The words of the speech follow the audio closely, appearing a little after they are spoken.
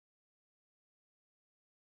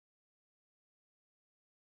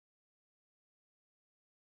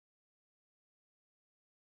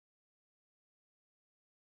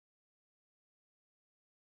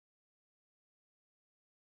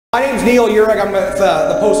My name's Neil Urich. I'm with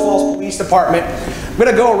the Post Falls Police Department. I'm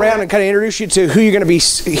going to go around and kind of introduce you to who you're going to be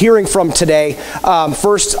hearing from today.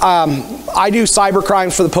 First, I do cyber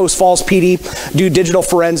crimes for the Post Falls PD, do digital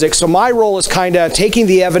forensics. So my role is kind of taking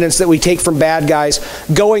the evidence that we take from bad guys,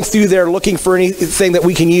 going through there, looking for anything that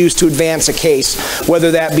we can use to advance a case,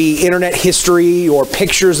 whether that be internet history or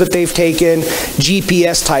pictures that they've taken,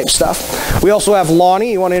 GPS type stuff. We also have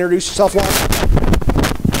Lonnie. You want to introduce yourself, Lonnie?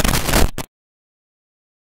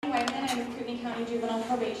 Juvenile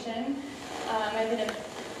probation. I've been a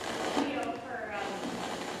PO for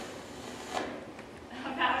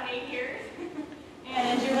about 8 years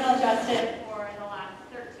and in juvenile justice for the last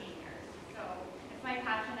 13 years. So it's my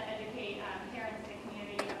passion to educate parents and the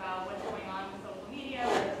community about what's going on with social media,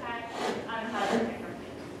 with tech, and how to protect our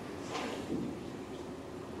kids.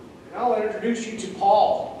 And I'll introduce you to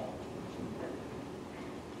Paul.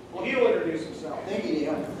 Well, he'll introduce himself. Thank you,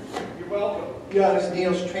 Neil. You're welcome. Yeah, this is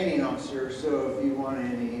Neil's training officer, so if you want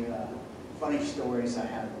any funny stories, I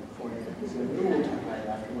have them for you. So we'll talk about it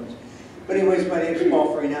afterwards. But anyways, my name is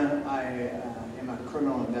Paul Farina. I am a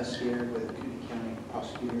criminal investigator with the Cooney County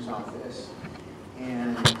Prosecutor's Office,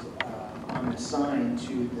 and I'm assigned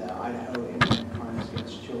to the Idaho Internet Crimes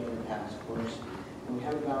Against Children Task Force. And we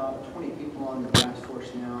have about 20 people on the task force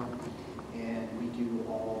now, and we do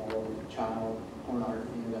all child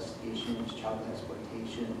pornography investigations, child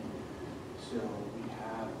exploitation. So we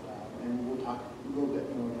have, and we'll talk a little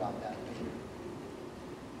bit more about that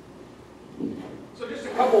later. So just a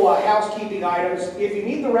couple housekeeping items. If you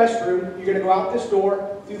need the restroom, you're going to go out this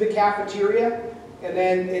door through the cafeteria, and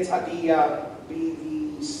then it's at the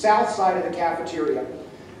south side of the cafeteria.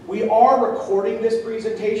 We are recording this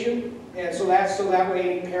presentation, and so that way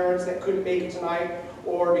any parents that couldn't make it tonight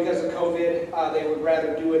or because of COVID, they would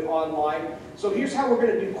rather do it online. So here's how we're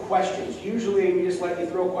going to do questions. Usually we just let you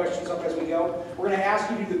throw questions up as we go. We're going to ask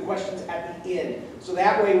you to do the questions at the end. So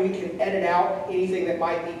that way we can edit out anything that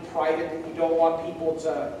might be private that you don't want people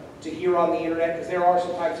to hear on the internet, because there are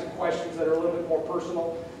some types of questions that are a little bit more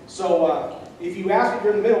personal. So if you ask it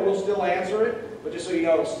during the middle, we'll still answer it, but just so you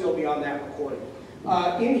know, it'll still be on that recording.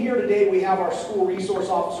 In here today we have our school resource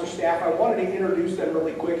officer staff. I wanted to introduce them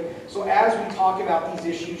really quick. So as we talk about these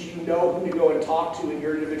issues, you know who to go and talk to in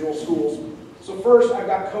your individual schools. So first, I've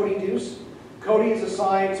got Cody Deuce. Cody is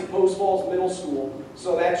assigned to Post Falls Middle School.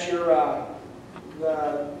 So that's your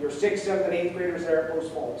 6th, 7th, and 8th graders there at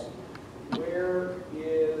Post Falls. Where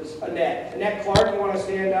is Annette? Annette Clark, you want to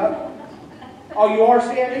stand up? Oh, you are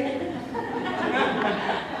standing?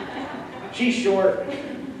 She's short.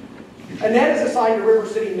 Annette is assigned to River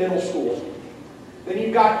City Middle School. Then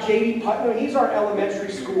you've got J.D. Putnam. He's our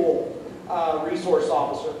elementary school resource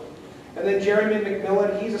officer. And then Jeremy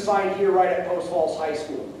McMillan, he's assigned here right at Post Falls High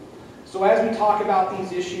School. So as we talk about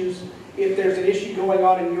these issues, if there's an issue going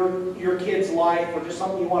on in your kid's life or just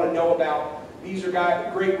something you want to know about, these are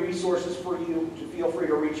great resources for you. To feel free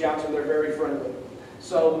to reach out to them. They're very friendly.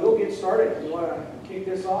 So we'll get started. You want to kick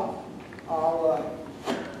this off? I'll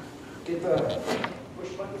get the push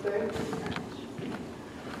button thing.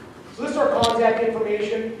 So this is our contact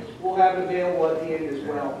information. We'll have it available at the end as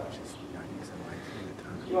well.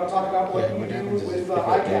 You want to talk about what you do with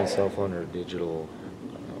ICAC? Cell phone or digital?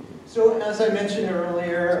 So as I mentioned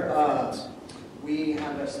earlier, we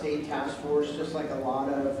have a state task force, just like a lot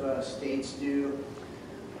of states do.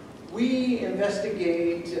 We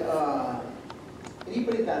investigate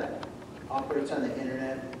anybody that operates on the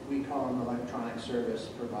internet. We call them electronic service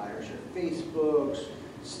providers, your Facebooks,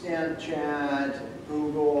 Snapchat,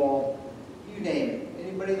 Google, you name it.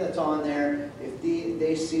 Anybody that's on there, if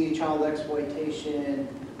they see child exploitation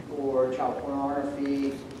or child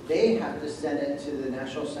pornography, they have to send it to the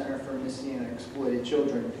National Center for Missing and Exploited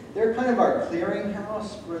Children. They're kind of our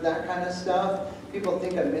clearinghouse for that kind of stuff. People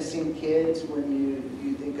think of missing kids when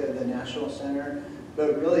you think of the National Center,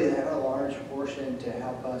 but really they have a large portion to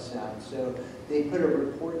help us out. So they put a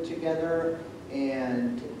report together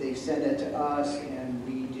and they send it to us, and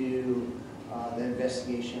we do the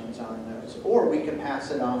investigations on those. Or we can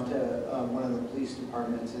pass it off to one of the police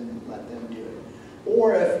departments and let them do it.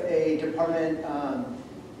 Or if a department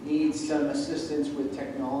needs some assistance with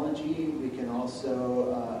technology, we can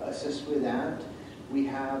also assist with that. We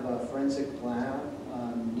have a forensic lab.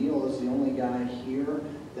 Neil is the only guy here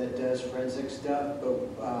that does forensic stuff,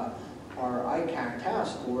 but our ICAC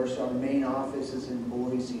task force, our main office is in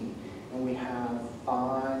Boise, and we have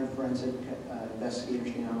 5 forensic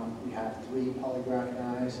investigators now. We have 3 polygraph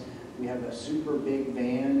guys. We have a super big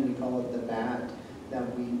van, we call it the BAT,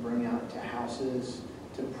 that we bring out to houses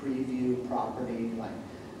to preview property like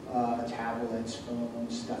tablets,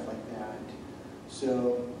 phones, stuff like that.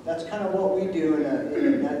 So that's kind of what we do in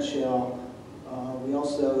a nutshell. We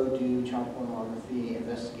also do child pornography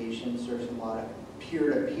investigations. There's a lot of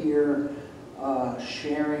peer-to-peer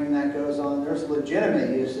sharing that goes on. There's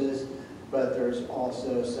legitimate uses, but there's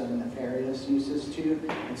also some nefarious uses too,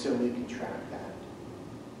 and so we can track that.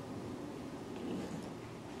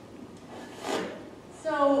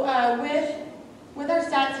 So with our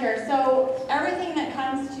stats here, so everything that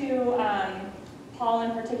comes to Paul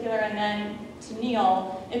in particular, and then to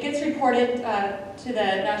Neil, it gets reported to the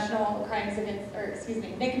National Crimes Against, or excuse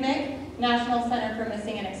me, NCMEC, National Center for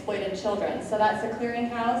Missing and Exploited Children. So that's the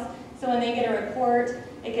clearinghouse. So when they get a report,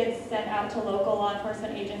 it gets sent out to local law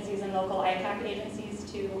enforcement agencies and local ICAC agencies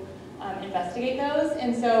to investigate those.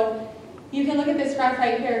 And so you can look at this graph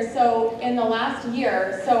right here. So in the last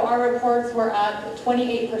year, so our reports were up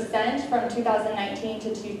 28% from 2019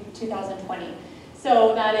 to 2020.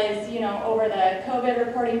 So that is, you know, over the COVID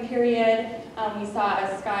reporting period, we saw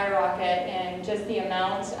a skyrocket in just the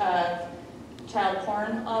amount of child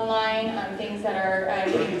porn online, things that are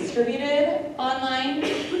being distributed online,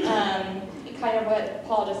 kind of what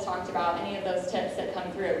Paul just talked about, any of those tips that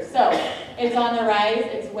come through. So it's on the rise,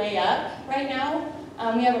 it's way up right now.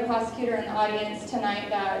 We have a prosecutor in the audience tonight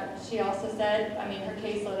that she also said, I mean, her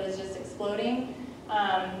caseload is just exploding.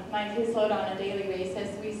 My caseload on a daily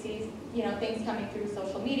basis, we see, you know, things coming through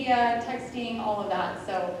social media, texting, all of that.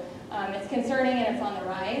 So it's concerning and it's on the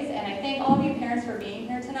rise. And I thank all of you parents for being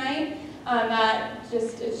here tonight. That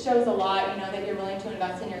just, it shows a lot, you know, that you're willing to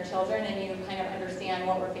invest in your children and you kind of understand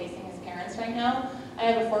what we're facing as parents right now. I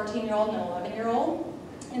have a 14-year-old and an 11-year-old.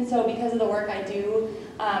 And so because of the work I do,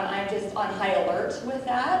 I'm just on high alert with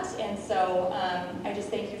that. And so I just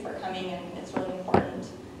thank you for coming, and it's really important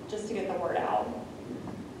just to get the word out.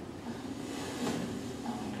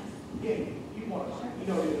 Yeah, you want to, you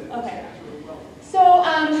know it. Okay. So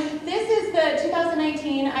this is the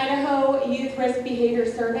 2019 Idaho Youth Risk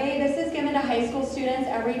Behavior Survey. This is given to high school students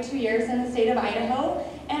every 2 years in the state of Idaho.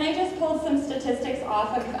 And I just pulled some statistics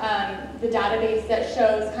off of the database that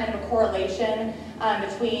shows kind of a correlation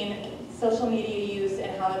between social media use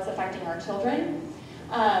and how it's affecting our children.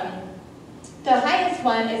 The highest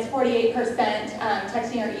one is 48%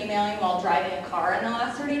 texting or emailing while driving a car in the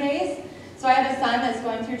last 30 days. So I have a son that's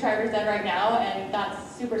going through driver's ed right now, and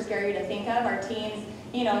that's super scary to think of. Our teens,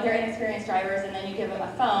 you know, they're inexperienced drivers, and then you give them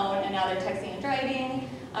a phone, and now they're texting and driving,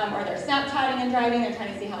 or they're Snapchatting and driving. They're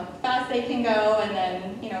trying to see how fast they can go, and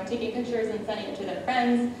then, you know, taking pictures and sending it to their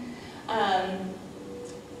friends.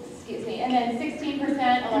 Excuse me. And then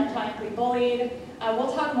 16% electronically bullied.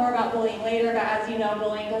 We'll talk more about bullying later, but as you know,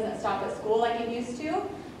 bullying doesn't stop at school like it used to.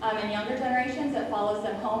 In younger generations, it follows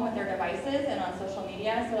them home with their devices and on social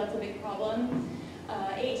media, so that's a big problem.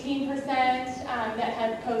 18% that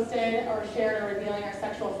had posted or shared or revealing a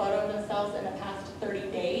sexual photo of themselves in the past 30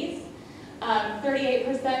 days.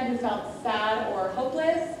 38% who felt sad or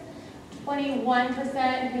hopeless.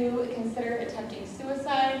 21% who consider attempting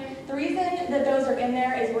suicide. The reason that those are in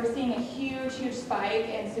there is we're seeing a huge, huge spike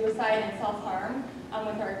in suicide and self-harm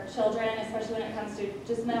with our children, especially when it comes to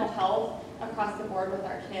just mental health across the board with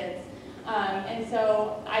our kids. And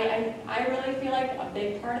so I really feel like a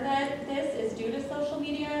big part of this is due to social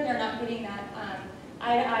media. They're not getting that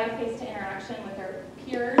eye-to-eye, face-to interaction with their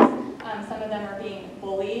peers. Some of them are being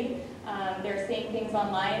bullied. They're seeing things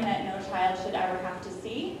online that no child should ever have to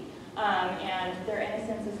see. And their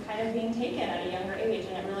innocence is kind of being taken at a younger age,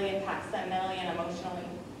 and it really impacts them mentally and emotionally.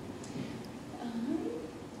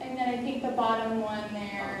 And then I think the bottom one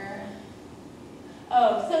there.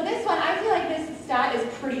 Oh, so this one, I feel like this stat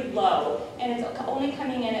is pretty low, and it's only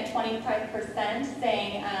coming in at 25%,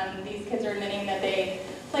 saying these kids are admitting that they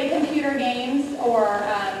play computer games or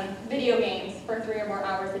video games for 3 or more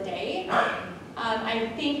hours a day.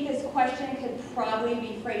 I think this question could probably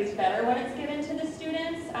be phrased better when it's given to the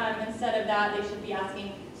students. Instead of that, they should be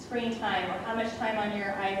asking screen time, or how much time on your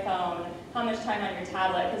iPhone, how much time on your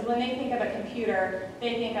tablet. Because when they think of a computer,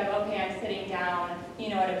 they think of, okay, I'm sitting down, you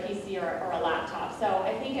know, at a PC or a laptop. So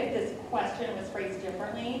I think if this question was phrased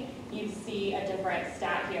differently, you'd see a different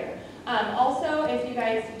stat here. Also, if you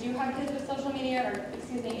guys do have kids with social media, or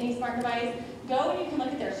excuse me, any smart device, go and you can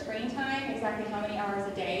look at their screen time, exactly how many hours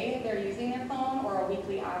a day they're using their phone, or a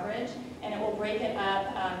weekly average, and it will break it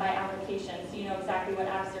up by application, so you know exactly what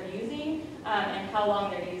apps they're using and how long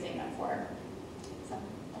they're using them for.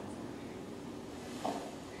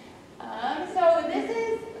 So this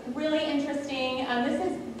is really interesting.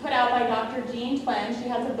 This is put out by Dr. Jean Twenge. She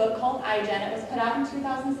has a book called iGen. It was put out in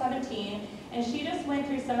 2017. And she just went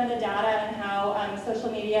through some of the data and how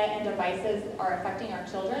social media and devices are affecting our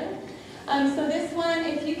children. So this one,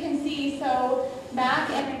 if you can see, so back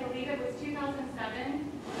in, I believe it was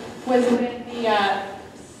 2007, was when the,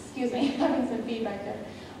 excuse me, having some feedback there,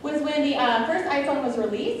 was when the first iPhone was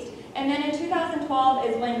released. And then in 2012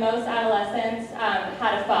 is when most adolescents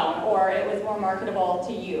had a phone, or it was more marketable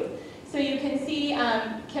to youth. So you can see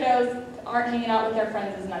kiddos aren't hanging out with their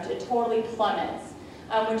friends as much. It totally plummets,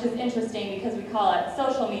 which is interesting because we call it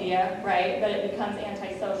social media, right? But it becomes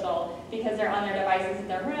antisocial because they're on their devices in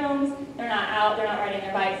their rooms, they're not out, they're not riding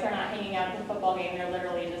their bikes, they're not hanging out at the football game, they're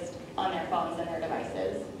literally just on their phones and their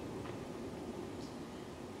devices.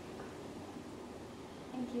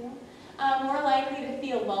 Thank you. More likely to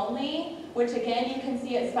feel lonely, which again you can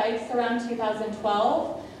see it spikes around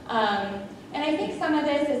 2012. And I think some of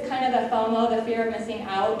this is kind of the FOMO, the fear of missing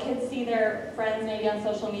out. Kids see their friends maybe on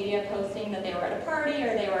social media posting that they were at a party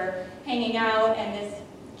or they were hanging out and this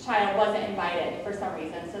child wasn't invited for some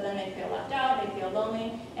reason. So then they feel left out, they feel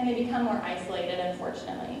lonely, and they become more isolated,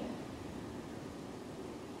 unfortunately.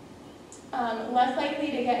 Less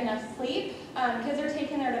likely to get enough sleep. Kids are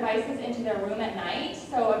taking their devices into their room at night.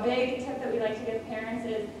 So a big tip that we like to give parents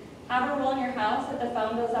is have a rule in your house that the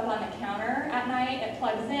phone goes up on the counter at night, it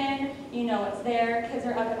plugs in, you know it's there. Kids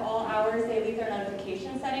are up at all hours, they leave their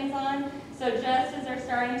notification settings on. So just as they're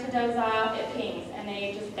starting to doze off, it pings and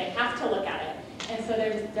they have to look at it. And so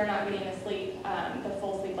they're not getting the sleep, the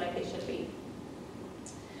full sleep like they should be.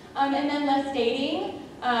 And then less dating.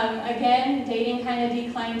 Again, dating kind of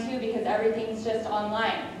declined too because everything's just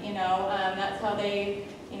online, you know. That's how they,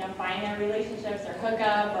 you know, find their relationships or hook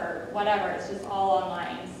up or whatever. It's just all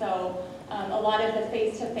online. So a lot of the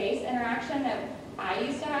face-to-face interaction that I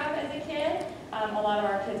used to have as a kid, a lot of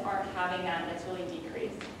our kids aren't having that, and it's really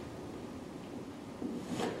decreased.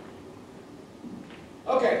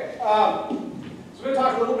 Okay, so we're going to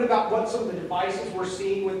talk a little bit about what some of the devices we're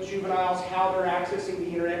seeing with juveniles, how they're accessing the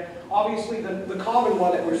internet. Obviously, the common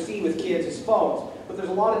one that we're seeing with kids is phones, but there's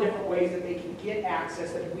a lot of different ways that they can get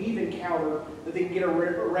access that we've encountered, that they can get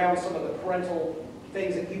around some of the parental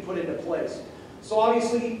things that we put into place. So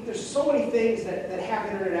obviously, there's so many things that have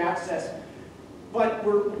internet access, but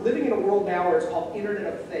we're living in a world now where it's called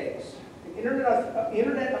Internet of Things.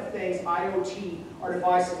 Internet of Things, IoT, are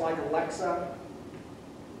devices like Alexa.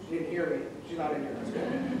 She didn't hear me. She's not in here. That's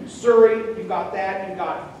good. Siri, you've got that. You've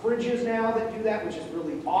got fridges now that do that, which is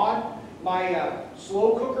really odd. My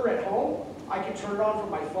slow cooker at home, I can turn it on from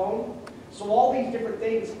my phone. So all these different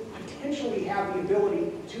things potentially have the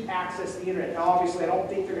ability to access the internet. Now, obviously, I don't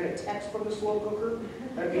think they're going to text from the slow cooker.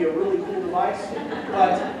 That'd be a really cool device.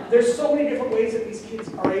 But there's so many different ways that these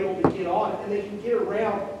kids are able to get on, and they can get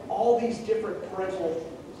around all these different parental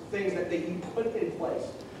things that you put in place.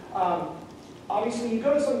 Obviously, you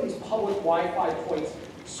go to some of these public Wi-Fi points.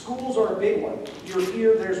 Schools are a big one. You're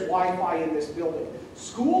here, there's Wi-Fi in this building.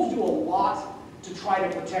 Schools do a lot to try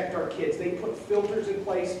to protect our kids. They put filters in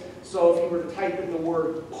place, so if you were to type in the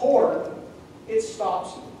word porn, it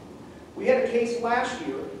stops you. We had a case last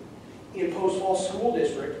year in Post Falls School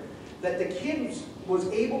District that the kid was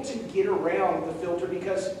able to get around the filter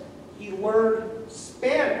because he learned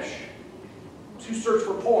Spanish to search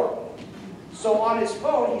for porn. So on his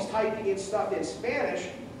phone, he's typing in stuff in Spanish.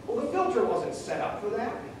 Well, the filter wasn't set up for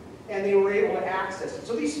that, and they were able to access it.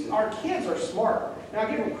 So our kids are smart. Now,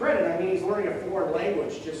 I give them credit. I mean, he's learning a foreign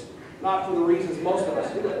language, just not for the reasons most of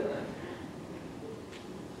us do it.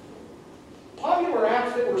 Popular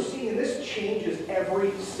apps that we're seeing, this changes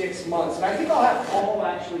every 6 months. And I think I'll have Paul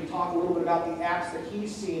actually talk a little bit about the apps that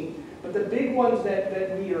he's seen. But the big ones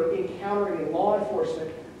that we are encountering in law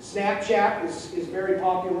enforcement, Snapchat is very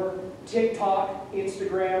popular. TikTok,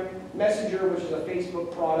 Instagram, Messenger, which is a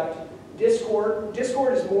Facebook product. Discord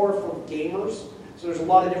is more for gamers. So there's a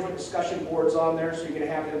lot of different discussion boards on there, so you're going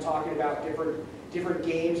to have them talking about different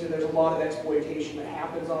games, and there's a lot of exploitation that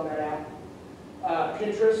happens on that app.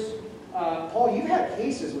 Pinterest. Paul, you've had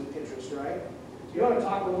cases with Pinterest, right? Do you want to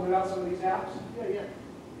talk a little bit about some of these apps? Yeah.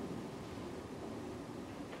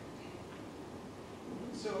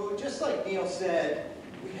 So just like Neil said,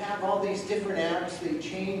 we have all these different apps. They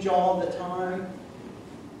change all the time.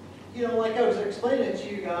 You know, like I was explaining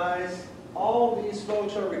to you guys, all these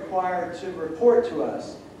folks are required to report to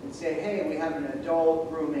us and say, hey, we have an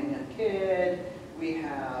adult grooming a kid. We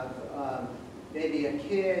have maybe a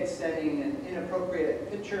kid sending an inappropriate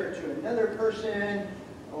picture to another person,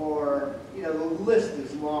 or, you know, the list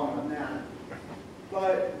is long on that.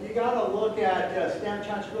 But you got to look at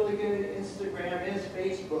Snapchat's really good, Instagram is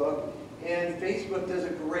Facebook, and Facebook does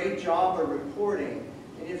a great job of reporting.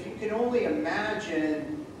 And if you can only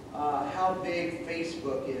imagine how big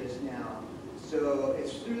Facebook is now. So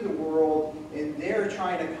it's through the world, and they're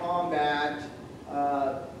trying to combat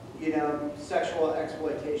you know, sexual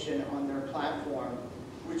exploitation on their platform,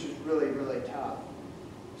 which is really, really tough.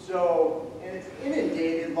 So, and it's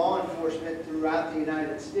inundated law enforcement throughout the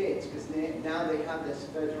United States because now they have this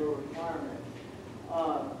federal requirement.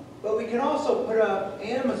 But we can also put up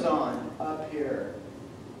Amazon up here.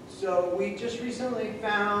 So we just recently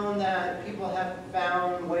found that people have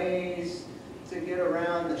found ways to get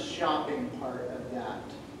around the shopping part of that.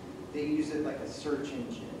 They use it like a search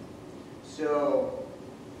engine. So,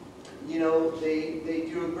 you know, they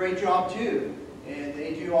do a great job too, and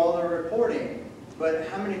they do all the reporting. But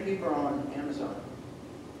how many people are on Amazon?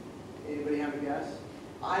 Anybody have a guess?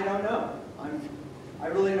 I don't know. I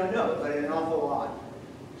really don't know, but an awful lot.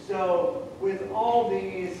 So with all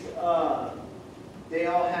these, they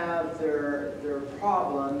all have their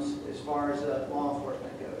problems as far as law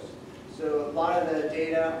enforcement goes. So a lot of the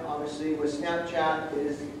data, obviously, with Snapchat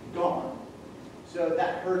is gone. So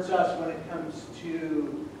that hurts us when it comes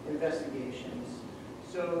to investigations.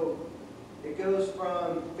 So it goes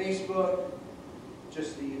from Facebook,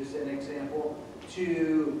 just to use an example,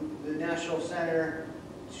 to the National Center,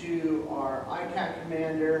 to our ICAC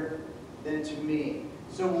commander, then to me.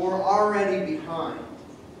 So we're already behind,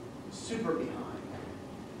 super behind.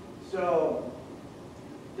 So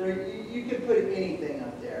there, you can put anything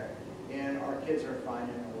up there, and our kids are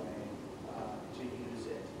finding a way to use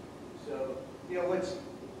it. So, you know,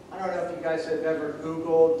 I don't know if you guys have ever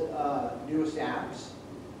Googled newest apps,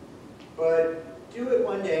 but do it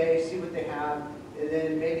one day, see what they have, and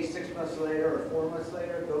then maybe 6 months later or 4 months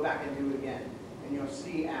later, go back and do it again. And you'll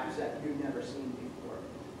see apps that you've never seen before.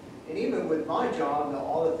 And even with my job,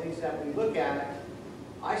 all the things that we look at,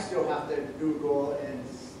 I still have to Google and,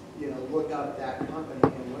 you know, look up that company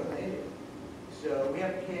and what they do. So we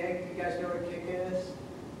have Kik. You guys know what Kik is?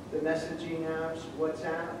 The messaging apps,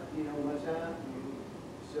 WhatsApp, you know WhatsApp?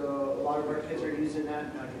 So a lot of our kids are using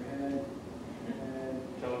that. Nod your head.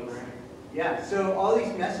 And Telegram. yeah, so all these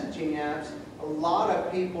messaging apps, a lot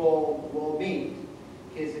of people will meet.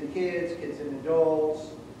 Kids and kids, kids and adults.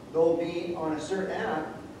 They'll meet on a certain app,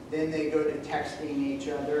 then they go to texting each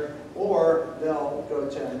other, or they'll go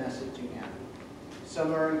to a messaging app.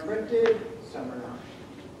 Some are encrypted, some are not.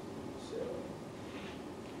 So,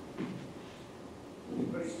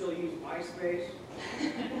 Anybody still use MySpace?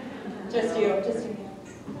 Just you.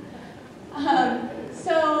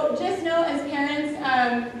 So just know as parents,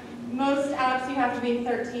 most apps you have to be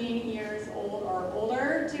 13 years old or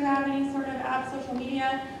older to have any sort of app social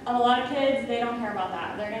media. A lot of kids, they don't care about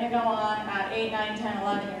that. They're going to go on at 8, 9, 10,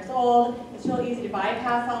 11 years old. It's real easy to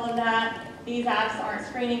bypass all of that. These apps aren't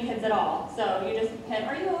screening kids at all. So you just hit,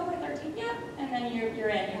 are you over 13? Yep. And then you're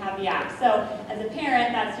in, you have the app. So as a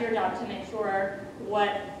parent, that's your job to make sure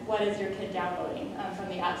what is your kid downloading from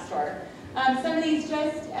the App Store. Some of these,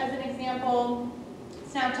 just as an example,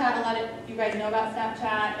 Snapchat, a lot of you guys know about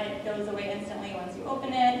Snapchat. It goes away instantly once you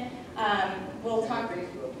open it. We'll talk.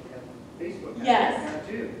 Facebook. Facebook has Yes. that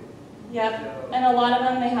too. Yep. So, And a lot of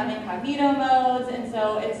them, they have incognito modes, and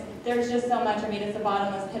so there's just so much. I mean, it's a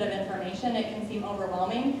bottomless pit of information. It can seem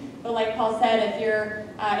overwhelming. But like Paul said, if you're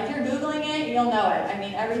Googling it, you'll know it. I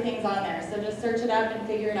mean, everything's on there. So just search it up and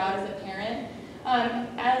figure it out as a parent.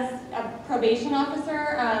 As a probation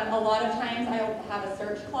officer, a lot of times I'll have a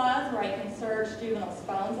search clause where I can search juveniles'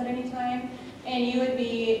 phones at any time, and you would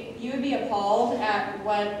be appalled at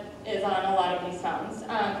what is on a lot of these phones.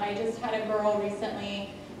 I just had a girl recently.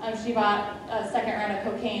 She bought a second round of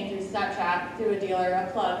cocaine through Snapchat, through a dealer,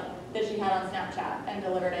 a plug that she had on Snapchat, and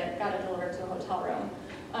got it delivered to a hotel room.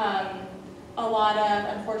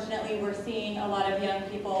 Unfortunately, we're seeing a lot of young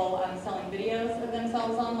people selling videos of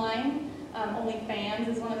themselves online. OnlyFans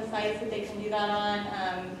is one of the sites that they can do that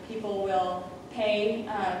on. People will pay,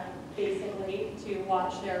 basically, to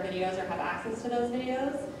watch their videos or have access to those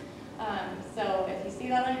videos. So if you see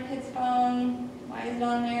that on your kid's phone, why is it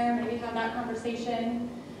on there? Maybe have that conversation.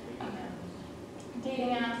 Dating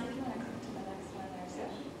apps, if you want to click to the next one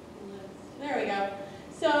there. There we go.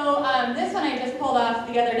 So this one I just pulled off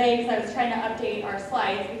the other day because I was trying to update our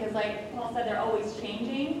slides because like Paul said, they're always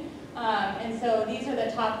changing. And so these are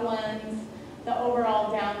the top ones. The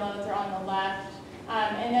overall downloads are on the left.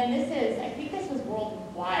 And then I think this was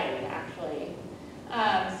worldwide actually.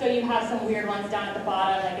 So you have some weird ones down at the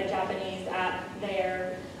bottom, like a Japanese app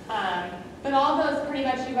there. But all those pretty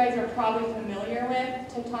much you guys are probably familiar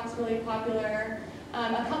with. TikTok's really popular.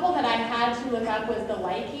 A couple that I had to look up was the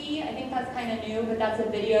Likey. I think that's kind of new, but that's a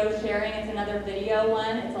video sharing. It's another video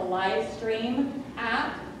one. It's a live stream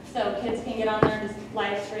app. So kids can get on there and just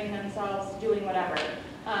live stream themselves doing whatever.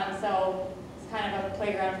 So it's kind of a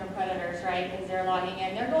playground for predators, right? Because they're logging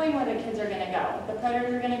in. They're going where the kids are going to go. The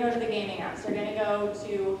predators are going to go to the gaming apps. They're going to go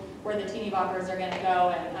to where the teeny boppers are going to go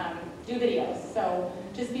and do videos. So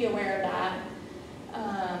just be aware of that.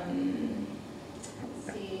 let's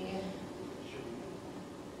see.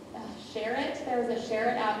 Share It, there was a Share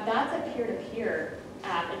It app. That's a peer-to-peer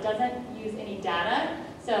app. It doesn't use any data.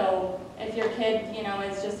 So if your kid, you know,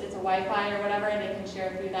 it's a Wi-Fi or whatever, they can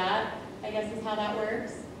share through that, I guess is how that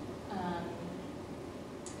works.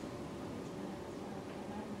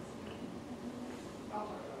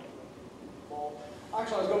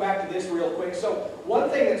 Actually, let's go back to this real quick. So one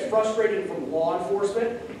thing that's frustrating from law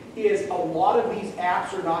enforcement is a lot of these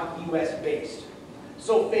apps are not US based.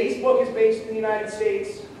 So Facebook is based in the United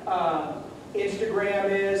States, Instagram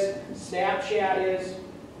is, Snapchat is,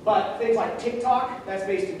 but things like TikTok, that's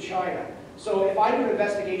based in China. So if I do an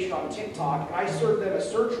investigation on TikTok and I serve them a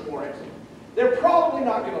search warrant, they're probably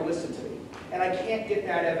not going to listen to me. And I can't get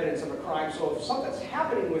that evidence of a crime. So if something's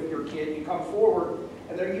happening with your kid, you come forward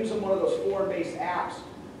and they're using one of those foreign-based apps,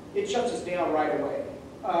 it shuts us down right away.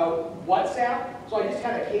 WhatsApp, so I just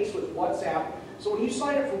had a case with WhatsApp. So when you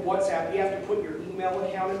sign up for WhatsApp, you have to put your email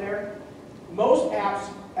account in there. Most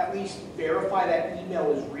apps at least verify that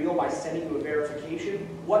email is real by sending you a verification.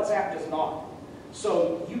 WhatsApp does not.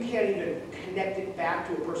 So you can't even connect it back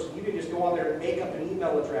to a person. You can just go on there and make up an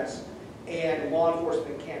email address and law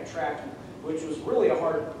enforcement can't track you, which was really a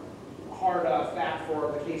hard fact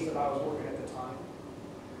for the case that I was working at the time.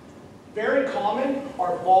 Very common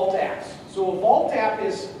are vault apps. So a vault app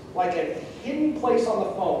is like a hidden place on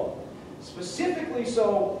the phone. Specifically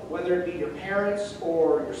so whether it be your parents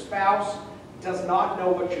or your spouse does not know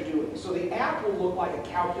what you're doing. So the app will look like a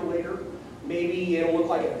calculator, maybe it'll look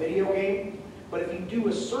like a video game, but if you do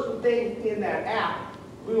a certain thing in that app,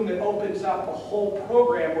 boom, it opens up a whole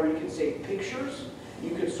program where you can save pictures,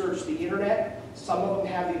 you can search the internet, some of them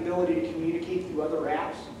have the ability to communicate through other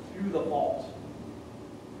apps through the vault.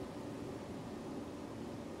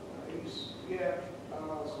 Yeah, I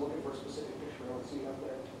was looking for a specific picture, I don't see it up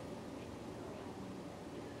there.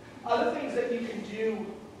 Other things that you can do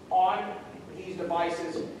on these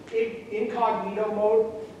devices, incognito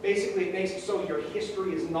mode, basically it makes it so your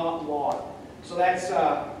history is not logged. So that's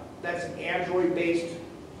an Android-based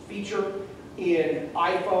feature in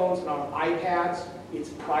iPhones and on iPads. It's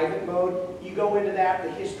private mode. You go into that,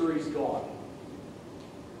 the history's gone.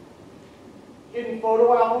 Hidden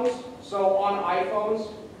photo albums, so on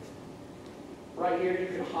iPhones, right here you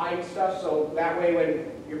can hide stuff, so that way when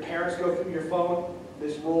your parents go through your phone,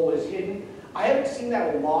 this roll is hidden. I haven't seen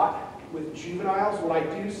that a lot with juveniles. What I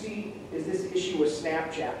do see is this issue with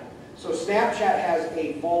Snapchat. So Snapchat has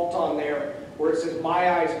a vault on there where it says My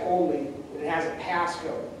Eyes Only, and it has a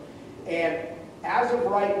passcode. And as of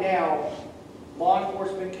right now, law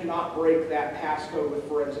enforcement cannot break that passcode with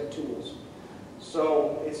forensic tools.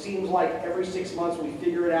 So it seems like every 6 months we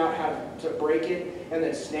figure it out how to break it, and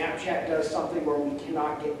then Snapchat does something where we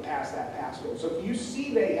cannot get past that passcode. So if you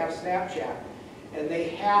see they have Snapchat, and they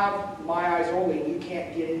have My Eyes Only, and you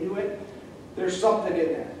can't get into it, there's something in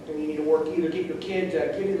there. And you need to work, either get your kid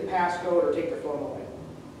to give you the passcode or take their phone away.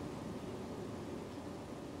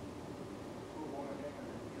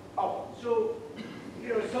 Oh, So, you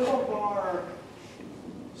know, some of our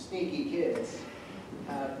sneaky kids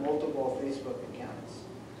have multiple Facebook accounts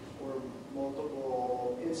or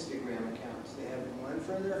multiple Instagram accounts. They have one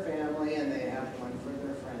for their family and they have one for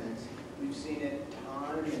their friends. We've seen it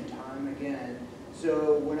time and time again.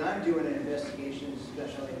 So when I'm doing an investigation,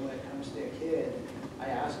 especially when it comes to a kid, I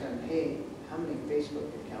ask them, hey, how many Facebook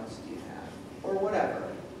accounts do you have? Or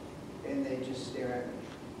whatever. And they just stare at me.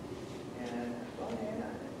 And, well, yeah,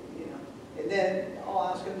 you know. And then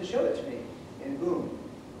I'll ask them to show it to me. And boom.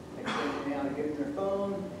 Next thing I give them their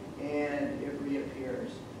phone, and it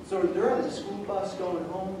reappears. So they're on the school bus going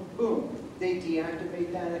home, boom. They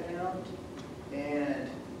deactivate that account, and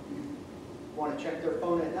you want to check their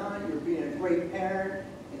phone at night, you're being a great parent,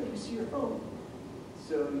 and you see your phone.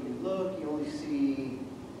 So you look, you only see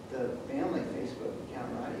the family Facebook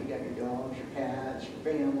account, right? You got your dogs, your cats, your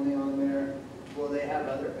family on there. Well, they have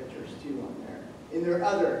other pictures too on there, in their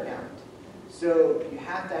other account. So you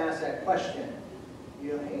have to ask that question.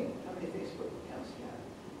 You know, hey, how many Facebook accounts do you have?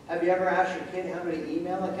 Have you ever asked your kid how many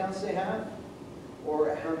email accounts they have?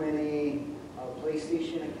 Or how many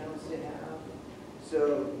PlayStation accounts they have?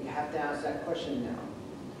 So you have to ask that question now.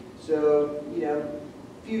 So, you know,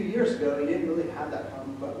 a few years ago, you didn't really have that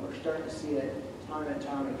problem, but we're starting to see it time and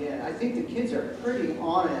time again. I think the kids are pretty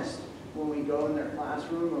honest when we go in their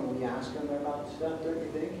classroom and we ask them about stuff, don't you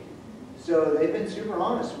think? So they've been super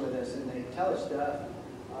honest with us, and they tell us stuff,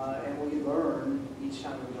 and we learn each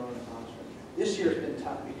time we go in the classroom. This year's been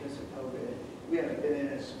tough because of COVID. We haven't been in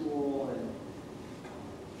a school in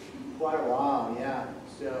quite a while, yeah.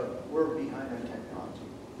 So we're behind on technology.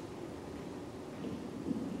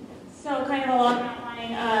 So kind of along that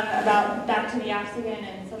line, about back to the apps again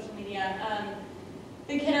and social media,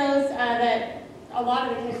 the kiddos that, a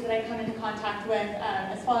lot of the kids that I come into contact with,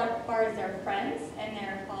 as far as their friends and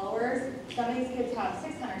their followers, some of these kids have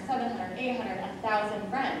 600, 700, 800, 1,000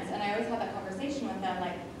 friends, and I always have that conversation with them,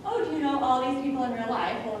 like, oh, do you know all these people in real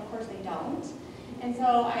life? Well, of course they don't. And so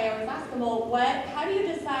I always ask them, well, how do you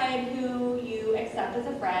decide who you accept as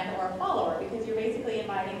a friend or a follower? Because you're basically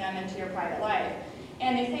inviting them into your private life.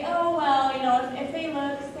 And they say, oh, well, you know, if they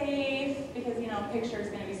look safe, because, you know, a picture is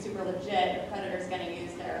going to be super legit, the predator's going to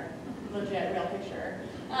use their legit real picture.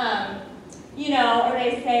 You know, or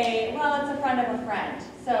they say, well, it's a friend of a friend.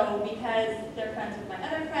 So because they're friends with my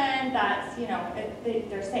other friend, that's, you know,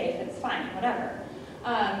 they're safe, it's fine, whatever.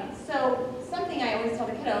 So something I always tell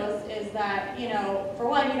the kiddos is that, you know, for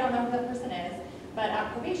one, you don't know who the person is, but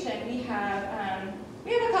at probation we have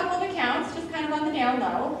a couple of accounts just kind of on the down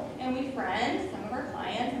low, and we friend some of our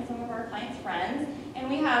clients and some of our clients' friends, and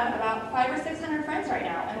we have about 500 or 600 friends right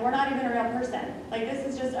now, and we're not even a real person. Like, this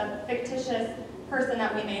is just a fictitious person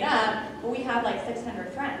that we made up, but we have like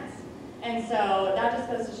 600 friends. And so that just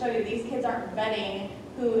goes to show you these kids aren't vetting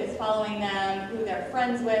who is following them, who they're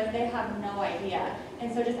friends with. They have no idea.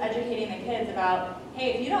 And so just educating the kids about,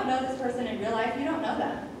 hey, if you don't know this person in real life, you don't know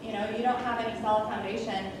them. You know, you don't have any solid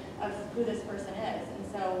foundation of who this person is.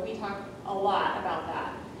 And so we talk a lot about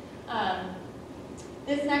that.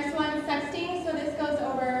 This next one, sexting. So this goes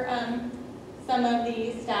over some of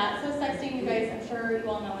the stats. So sexting, you guys, I'm sure you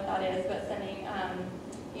all know what that is, but sending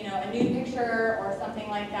you know, a nude picture or something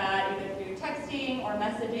like that, either through texting or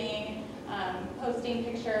messaging, posting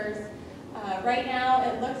pictures. Right now,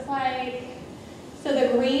 it looks like, so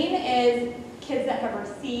the green is kids that have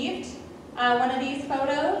received one of these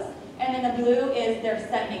photos, and then the blue is they're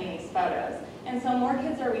sending these photos. And so more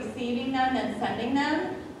kids are receiving them than sending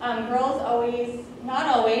them. Girls always, not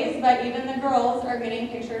always, but even the girls are getting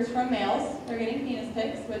pictures from males. They're getting penis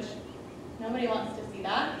pics, which nobody wants to see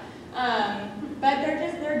that. But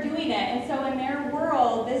they're doing it. And so in their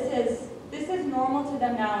world, this is normal to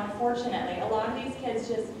them now, unfortunately. A lot of these kids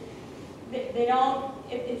just, they don't,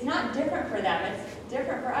 it's not different for them. It's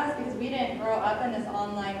different for us because we didn't grow up in this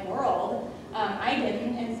online world. I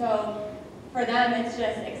didn't. And so for them, it's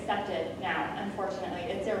just accepted now, unfortunately.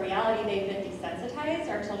 It's their reality. They've been desensitized.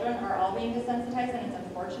 Our children are all being desensitized, and it's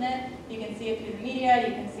unfortunate. You can see it through the media.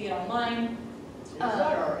 You can see it online. It's not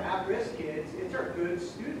our at-risk kids. It's our good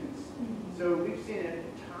students. So we've seen it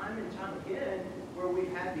time and time again where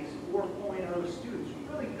we've had these 4.0 students,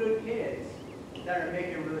 really good kids, that are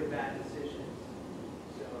making really bad decisions.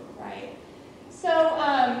 So. Right. So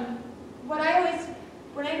when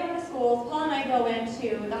I go to schools, Paul and I go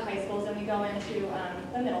into the high schools and we go into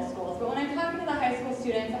the middle schools. But when I'm talking to the high school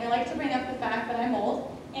students, I like to bring up the fact that I'm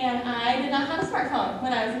old and I did not have a smartphone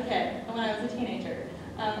when I was a kid, when I was a teenager.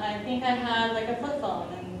 I think I had like a flip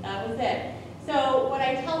phone and that was it. So what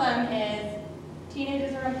I tell them is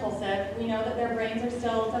teenagers are impulsive. We know that their brains are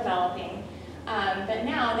still developing. But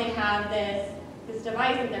now they have this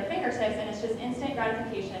device at their fingertips and it's just instant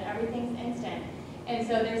gratification. Everything's instant. And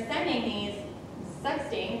so they're sending these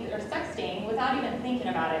sexting without even thinking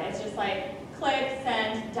about it. It's just like click,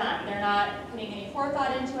 send, done. They're not putting any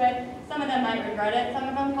forethought into it. Some of them might regret it. Some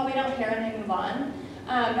of them probably don't care and they move on.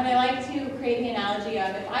 But I like to create the analogy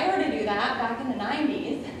of if I were to do that back in the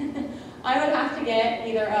 90s, I would have to get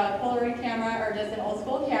either a Polaroid camera or just an old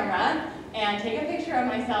school camera and take a picture of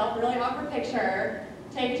myself, really awkward picture,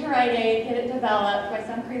 take it to Rite Aid, get it developed by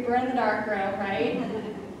some creeper in the dark room, right?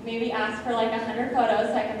 Maybe ask for like 100 photos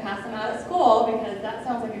so I can pass them out at school because that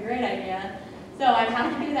sounds like a great idea. So I'd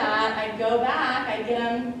have to do that. I'd go back, I'd get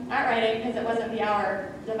them at Rite Aid because it wasn't the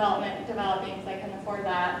hour developing because I couldn't afford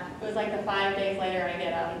that. It was like the 5 days later I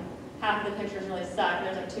get them. Half of the pictures really suck.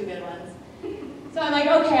 There's like 2 good ones. So I'm like,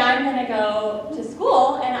 okay, I'm going to go to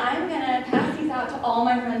school and I'm going to pass these out to all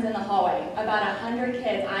my friends in the hallway. About 100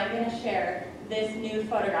 kids, I'm going to share this new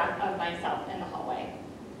photograph of myself in the hallway.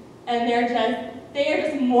 And they are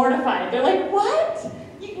just mortified. They're like, what?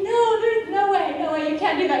 No, there's no way, you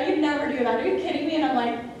can't do that. You'd never do that. Are you kidding me? And I'm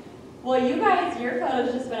like, well, you guys, your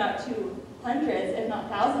photos just went out to hundreds, if not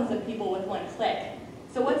thousands of people with one click.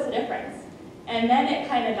 So what's the difference? And then it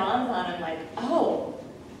kind of dawns on them like, oh,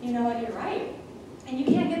 you know what, you're right. And you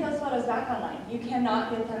can't get those photos back online. You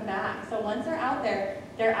cannot get them back. So once they're out there,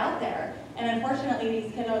 they're out there. And unfortunately,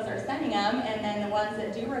 these kiddos are sending them, and then the ones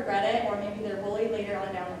that do regret it, or maybe they're bullied later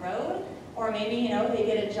on down the road, or maybe, you know, they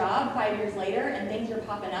get a job 5 years later and things are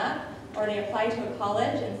popping up, or they apply to a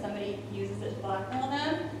college and somebody uses it to blackmail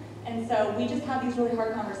them. And so we just have these really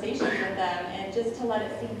hard conversations with them, and just to let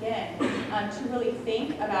it sink in, to really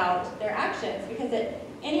think about their actions, because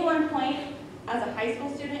Any one point, as a high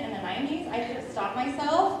school student in the 90s, I could have stopped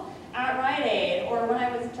myself at Rite Aid or when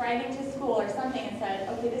I was driving to school or something and said,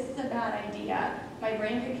 okay, this is a bad idea. My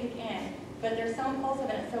brain could kick in. But they're so impulsive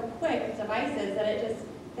and it's so quick with devices that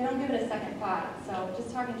they don't give it a second thought. So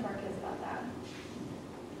just talking to our kids about that.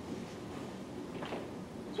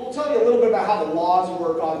 So we'll tell you a little bit about how the laws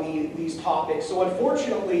work on these topics. So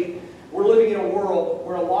unfortunately, we're living in a world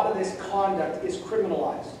where a lot of this conduct is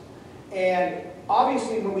criminalized. And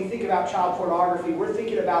obviously, when we think about child pornography, we're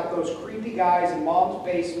thinking about those creepy guys in mom's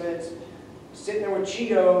basement, sitting there with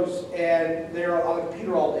Cheetos, and they're on the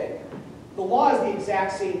computer all day. The law is the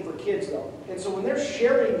exact same for kids, though. And so when they're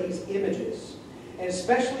sharing these images, and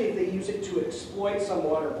especially if they use it to exploit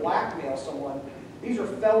someone or blackmail someone, these are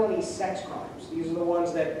felony sex crimes. These are the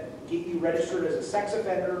ones that get you registered as a sex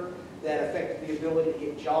offender, that affect the ability to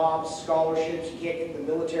get jobs, scholarships. You can't get in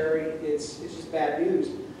the military. It's just bad news.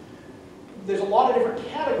 There's a lot of different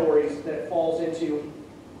categories that it falls into.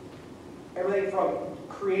 Everything from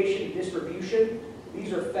creation to distribution.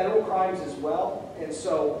 These are federal crimes as well. And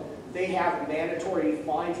so they have mandatory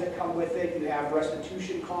fines that come with it. You have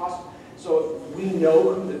restitution costs. So if we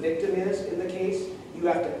know who the victim is in the case, you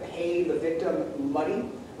have to pay the victim money,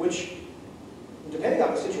 which, depending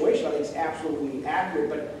on the situation, I think is absolutely accurate,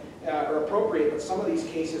 but or appropriate. But some of these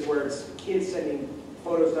cases where it's kids sending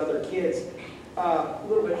photos to other kids, a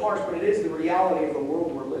little bit harsh, but it is the reality of the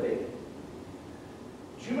world we're living in.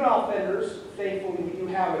 Juvenile offenders, thankfully, we do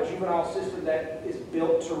have a juvenile system that is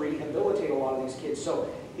built to rehabilitate a lot of these kids. So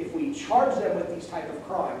if we charge them with these type of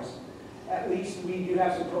crimes, at least we do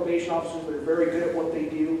have some probation officers that are very good at what they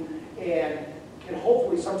do, and can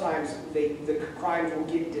hopefully sometimes the crimes will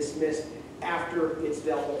get dismissed after it's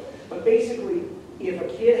dealt with. But basically, if a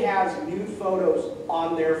kid has nude photos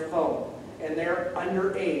on their phone and they're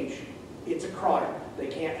underage, it's a crime. They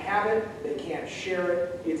can't have it, they can't share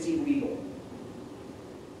it, it's illegal.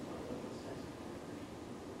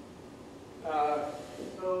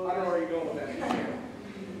 I don't know where you're going with that.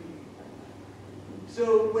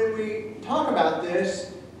 So when we talk about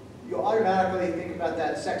this, you automatically think about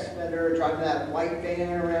that sex offender driving that white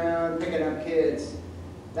van around, picking up kids.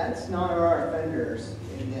 That's not our offenders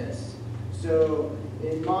in this. So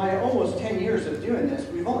in my almost 10 years of doing this,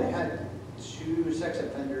 we've only had 2 sex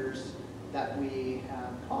offenders that we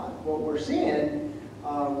have caught. What we're seeing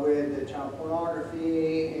with the child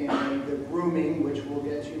pornography and the grooming, which we'll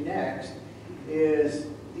get to next, is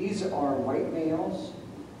these are white males.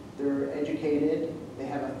 They're educated. They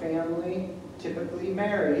have a family, typically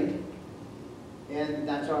married, and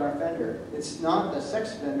that's our offender. It's not the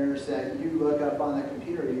sex offenders that you look up on the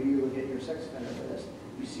computer. You look at your sex offender list.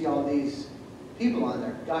 You see all these people on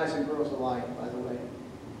there, guys and girls alike, by the way.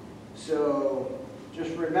 So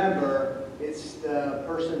just remember, it's the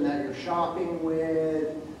person that you're shopping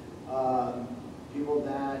with, people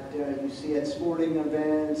that you see at sporting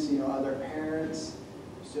events, other parents.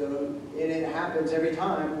 So, and it happens every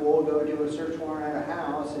time. We'll go do a search warrant at a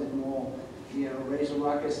house and we'll, raise a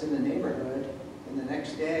ruckus in the neighborhood. And the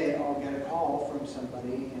next day, I'll get a call from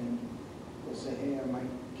somebody and they'll say, hey, are my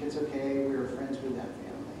kids okay? We were friends with that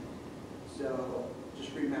family. So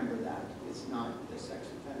just remember that. It's not the sex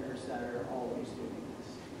offenders that are always doing this.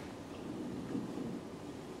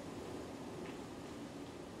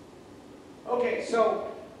 Okay,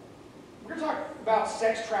 so we're going to talk about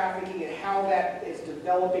sex trafficking and how that is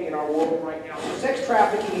developing in our world right now. So sex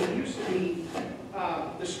trafficking, it used to be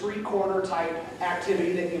the street corner type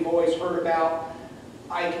activity that you've always heard about.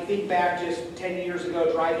 I can think back just 10 years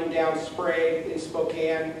ago, driving down Sprague in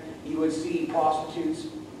Spokane, you would see prostitutes.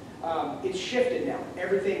 It's shifted now.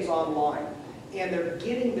 Everything's online. And they're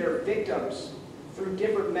getting their victims through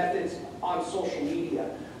different methods on social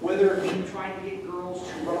media, whether it be trying to get girls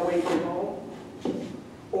to run away from home,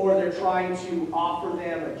 or they're trying to offer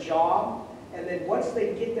them a job, and then once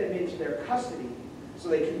they get them into their custody, so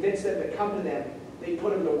they convince them to come to them, they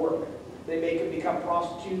put them to work. They make them become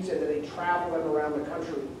prostitutes, and then they travel them around the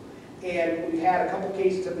country. And we've had a couple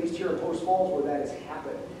cases, at least here in Post Falls, where that has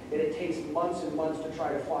happened. And it takes months and months to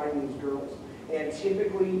try to find these girls. And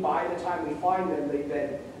typically, by the time we find them, they've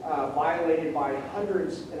been violated by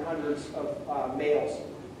hundreds and hundreds of males,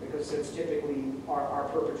 because it's typically our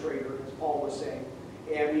perpetrator, as Paul was saying.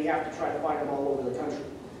 And we have to try to find them all over the country.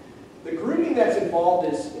 The grooming that's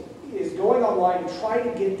involved is going online and trying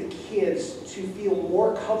to get the kids to feel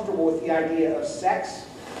more comfortable with the idea of sex,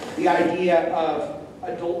 the idea of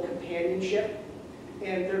adult companionship,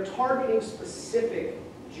 and they're targeting specific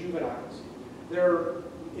juveniles. They're,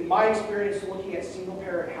 in my experience, looking at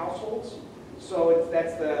single-parent households. So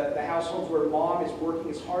that's the households where mom is working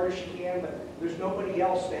as hard as she can, but there's nobody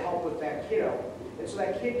else to help with that kiddo. And so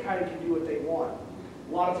that kid kind of can do what they want.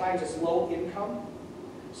 A lot of times it's low income,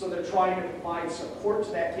 so they're trying to provide support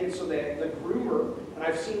to that kid so that the groomer, and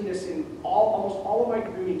I've seen this in almost all of my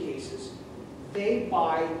grooming cases, they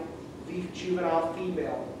buy the juvenile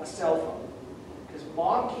female a cell phone. Because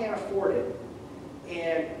mom can't afford it,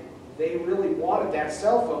 and they really wanted that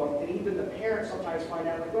cell phone, and even the parents sometimes find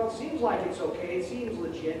out, like, well, it seems like it's okay, it seems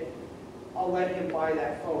legit, I'll let him buy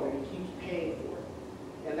that phone, and he keeps paying for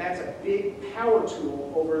it. And that's a big power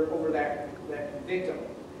tool over that victim.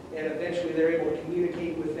 And eventually they're able to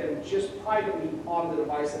communicate with them just privately on the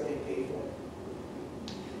device that they pay for.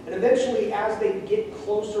 And eventually, as they get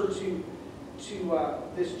closer to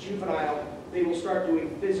this juvenile, they will start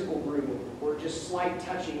doing physical grooming, or just slight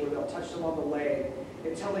touching, where they'll touch them on the leg,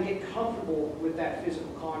 until they get comfortable with that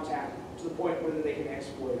physical contact to the point where they can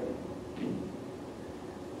exploit them.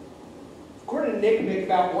 According to NCMEC,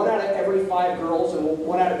 about 1 out of every 5 girls and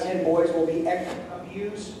 1 out of 10 boys will be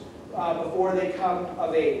abused before they come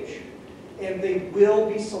of age. And they will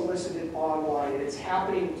be solicited online, and it's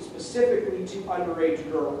happening specifically to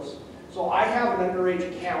underage girls. So I have an underage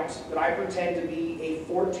account that I pretend to be a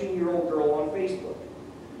 14-year-old girl on Facebook.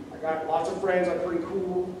 I got lots of friends, I'm pretty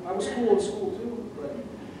cool. I was cool in school too, but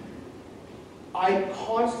I'm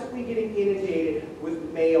constantly getting inundated with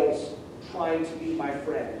males trying to be my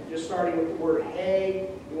friend. Just starting with the word, hey,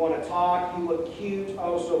 you want to talk, you look cute,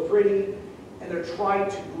 oh, so pretty. And they're trying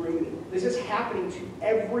to groom me. This is happening to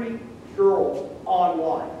every girl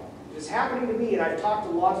online. It's happening to me, and I've talked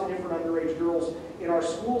to lots of different underage girls in our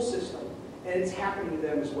school system, and it's happening to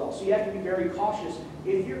them as well. So you have to be very cautious.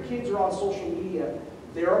 If your kids are on social media,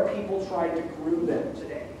 there are people trying to groom them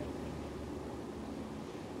today.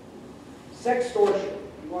 Sextortion.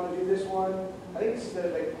 You want to do this one? I think this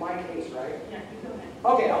is my case, right? Yeah, you go ahead.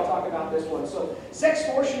 Okay, I'll talk about this one. So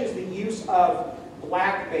sextortion is the use of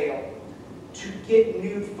blackmail to get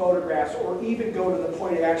nude photographs, or even go to the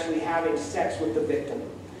point of actually having sex with the victim.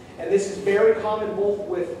 And this is very common both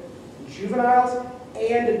with juveniles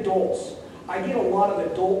and adults. I get a lot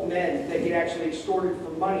of adult men that get actually extorted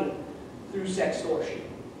for money through sextortion.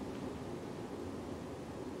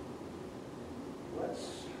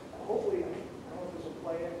 Hopefully, I don't know if this will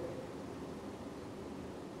play it.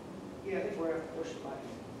 Yeah, I think we're going to push the button.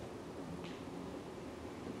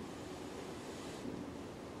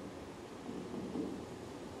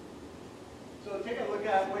 So take a look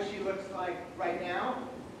at what she looks like right now,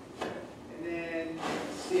 and then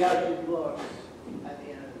see how she looks at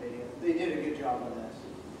the end of the video. They did a good job on this.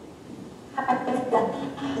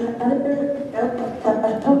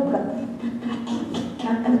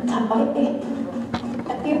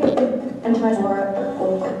 And to my more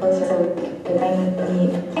closer so we could find the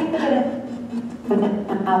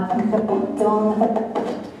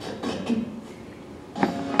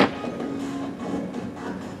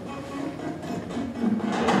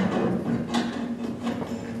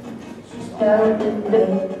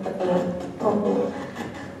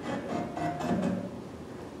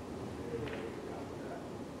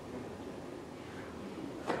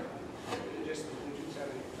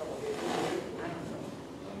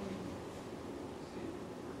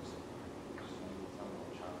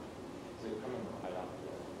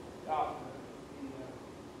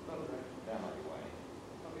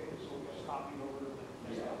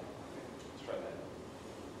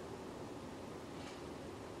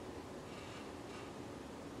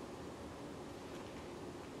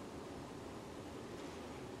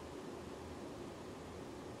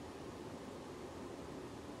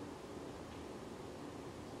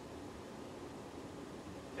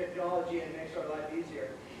Technology and makes our life easier.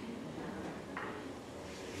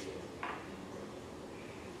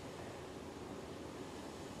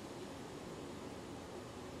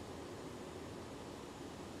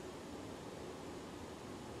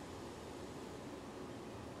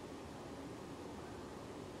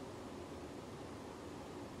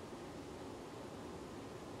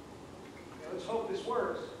 Let's hope this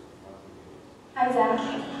works. Hi, Zach.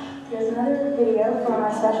 Here's another video from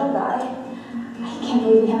our special guy. I can't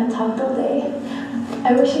believe we haven't talked all day.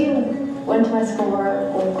 I wish you went to my school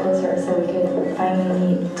or closer so we could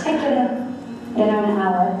finally meet. Take it in an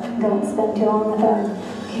hour. Don't spend too long with them.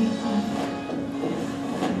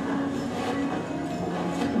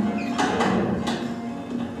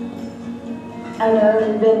 I know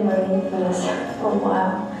you've been waiting for this for a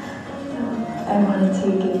while. I wanted to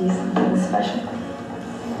give you something special.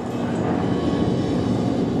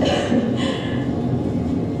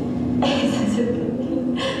 It's a good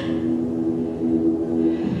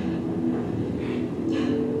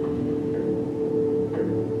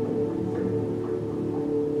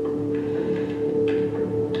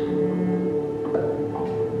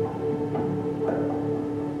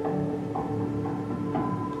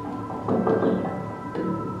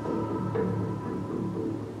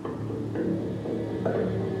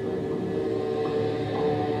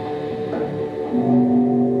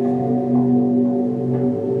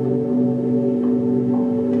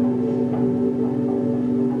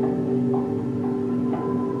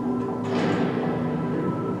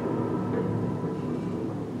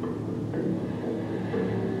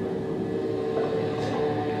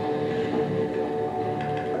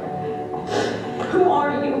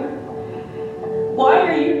Why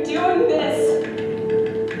are you doing this?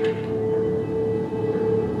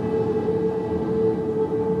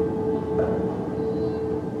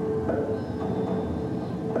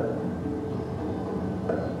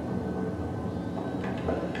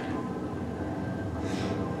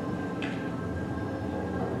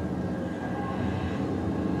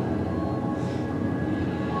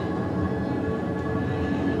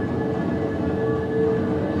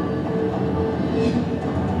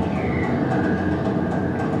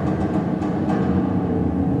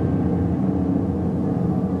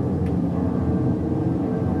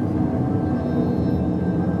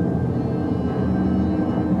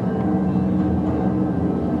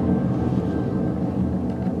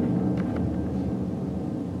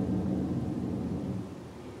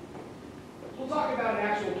 We'll talk about an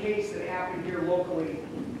actual case that happened here locally.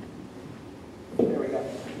 There we go.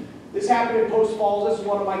 This happened in Post Falls. This is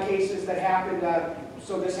one of my cases that happened.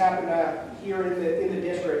 So this happened here in the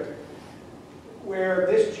district, where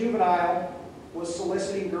this juvenile was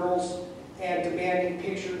soliciting girls and demanding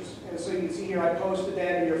pictures. And so you can see here, I posted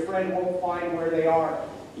that, and your friend won't find where they are.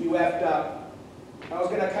 You effed up. I was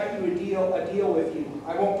going to cut you a deal with you.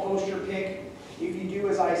 I won't post your pic if you do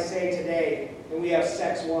as I say today, and we have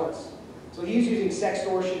sex once. So he's using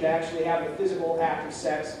sextortion to actually have the physical act of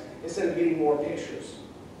sex instead of getting more pictures.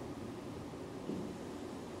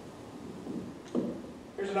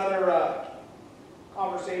 Here's another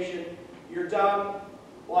conversation. You're dumb.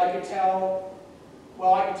 Well, I can tell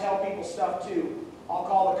people stuff too. I'll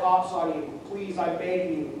call the cops on you. Please, I'm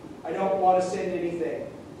begging you. I don't want to send anything.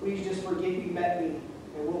 Please just forget you met me,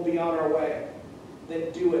 and we'll be on our way. Then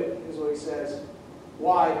do it, is what he says.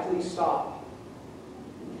 Why? Please stop.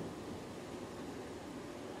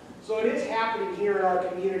 So it is happening here in our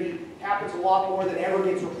community. Happens a lot more than ever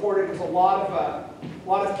gets reported, because a lot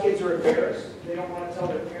of kids are embarrassed. They don't want to tell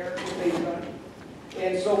their parents what they've done.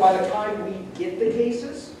 And so by the time we get the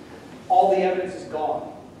cases, all the evidence is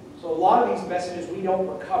gone. So a lot of these messages we don't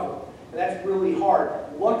recover, and that's really hard.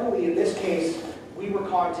 Luckily, in this case, we were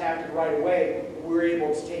contacted right away, and we were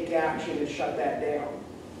able to take action and shut that down.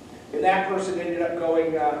 And that person ended up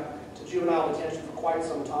going to juvenile detention for quite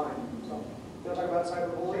some time. So, you want to talk about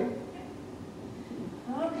cyberbullying?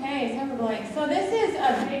 Okay, cyberbullying. So this is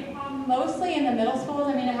a big problem, mostly in the middle schools.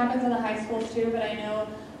 I mean, it happens in the high schools too, but I know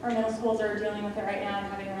our middle schools are dealing with it right now and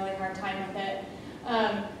having a really hard time with it.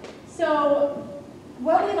 So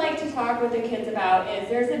what we like to talk with the kids about is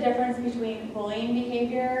there's a difference between bullying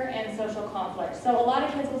behavior and social conflict. So a lot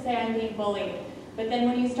of kids will say, I'm being bullied. But then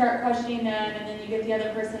when you start questioning them, and then you get the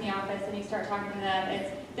other person in the office and you start talking to them,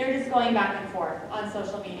 they're just going back and forth on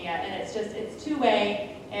social media, and it's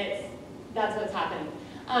two-way. That's what's happening.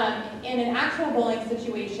 In an actual bullying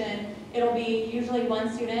situation, it'll be usually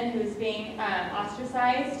one student who's being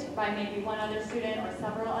ostracized by maybe one other student or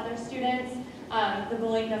several other students. The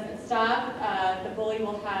bullying doesn't stop. The bully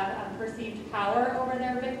will have perceived power over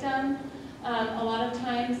their victim a lot of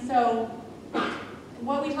times. So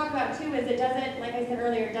what we talk about too is it doesn't, like I said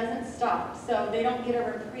earlier, it doesn't stop. So they don't get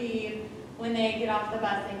a reprieve when they get off the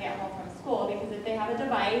bus and get home from school, because if they have a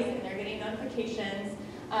device and they're getting notifications,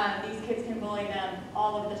 these kids can bully them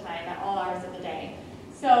all of the time, at all hours of the day.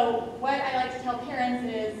 So what I like to tell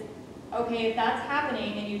parents is, okay, if that's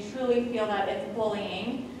happening and you truly feel that it's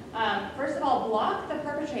bullying, first of all, block the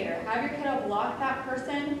perpetrator. Have your kiddo block that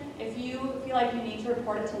person. If you feel like you need to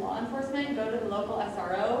report it to law enforcement, go to the local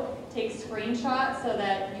SRO, take screenshots so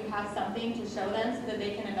that you have something to show them so that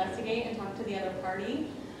they can investigate and talk to the other party.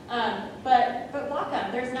 But block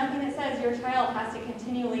them. There's nothing that says your child has to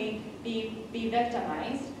continually be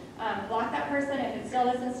victimized. Block that person if it still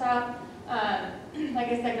doesn't stop. Like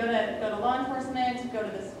I said, go to law enforcement, go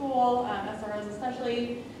to the school, SROs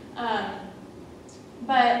especially.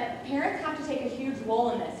 But parents have to take a huge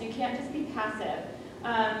role in this. You can't just be passive.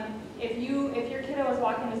 If your kiddo is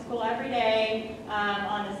walking to school every day,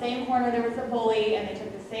 on the same corner there was a bully and they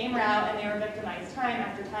took the same route and they were victimized time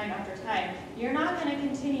after time after time, you're not going to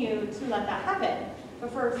continue to let that happen.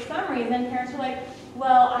 But for some reason, parents are like,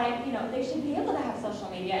 well, they should be able to have social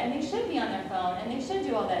media and they should be on their phone and they should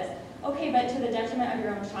do all this. Okay, but to the detriment of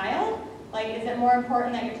your own child? Like, is it more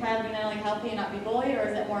important that your child be mentally healthy and not be bullied, or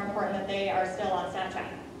is it more important that they are still on Snapchat,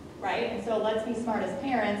 right? And so let's be smart as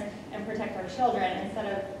parents and protect our children instead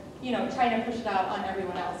of, trying to push it out on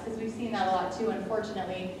everyone else, because we've seen that a lot too,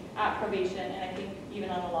 unfortunately, at probation, and I think even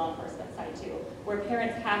on the law enforcement side too, where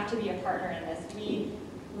parents have to be a partner in this.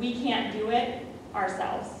 We can't do it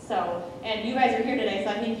ourselves. So, and you guys are here today,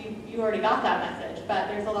 so I think you already got that message, but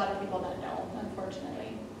there's a lot of people that don't, unfortunately.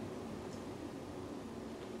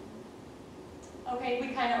 Okay, we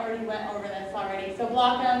kind of already went over this already. So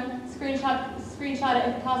block them, screenshot screenshot it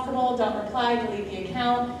if possible, don't reply, delete the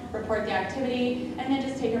account, report the activity, and then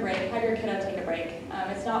just take a break. Have your kiddo take a break.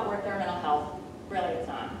 It's not worth their mental health. Really, it's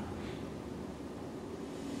not.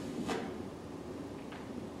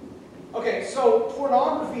 Okay, so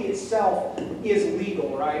pornography itself is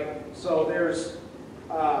legal, right? So there's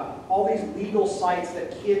all these legal sites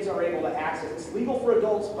that kids are able to access. It's legal for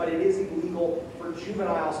adults, but it is illegal for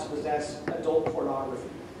juveniles to possess adult pornography.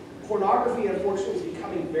 Pornography, unfortunately, is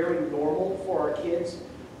becoming very normal for our kids.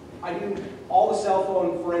 I do all the cell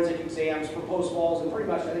phone forensic exams for post-walls, and pretty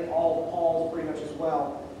much, I think all the calls pretty much as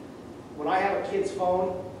well. When I have a kid's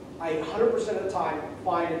phone, I 100% of the time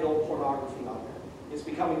find adult pornography on there. It's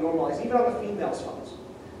becoming normalized, even on the females' phones.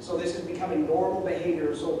 So this is becoming normal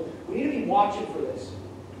behavior. So we need to be watching for this.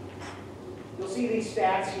 You'll see these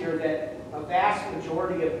stats here that a vast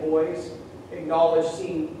majority of boys acknowledge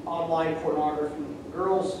seeing online pornography.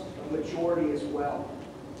 Girls, a majority as well.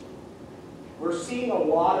 We're seeing a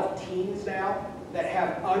lot of teens now that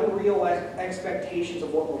have unreal expectations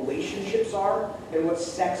of what relationships are and what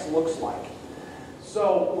sex looks like.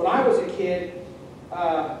 So when I was a kid,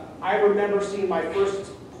 I remember seeing my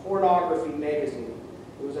first pornography magazine.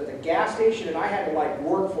 It was at the gas station, and I had to like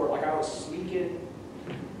work for it, like I was sneaking,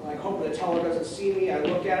 like hoping the teller doesn't see me. I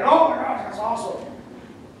looked at it, oh my gosh, that's awesome.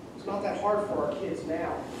 It's not that hard for our kids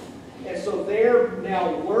now. And so they're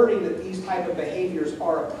now learning that these type of behaviors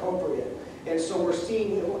are appropriate. And so we're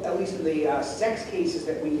seeing, at least in the sex cases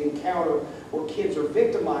that we encounter where kids are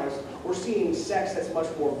victimized, we're seeing sex that's much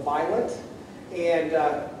more violent and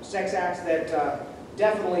sex acts that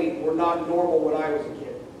definitely were not normal when I was a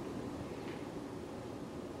kid.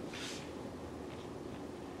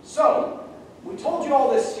 So, we told you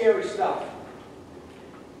all this scary stuff.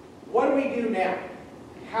 What do we do now?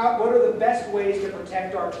 What are the best ways to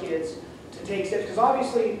protect our kids to take steps? Because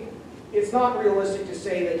obviously, it's not realistic to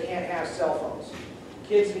say they can't have cell phones.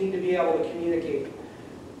 Kids need to be able to communicate.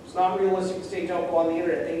 It's not realistic to say don't go on the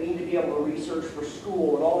internet. They need to be able to research for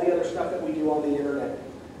school and all the other stuff that we do on the internet.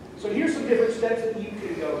 So here's some different steps that you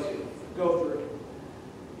can go through.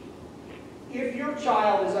 If your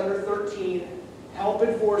child is under 13, help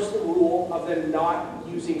enforce the rule of them not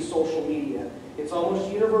using social media. It's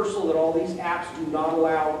almost universal that all these apps do not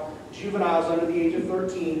allow juveniles under the age of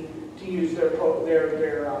 13 to use their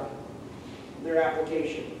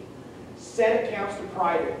application. Set accounts to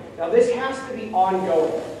private. Now this has to be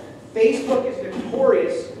ongoing. Facebook is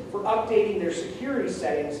notorious for updating their security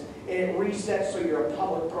settings, and it resets so you're a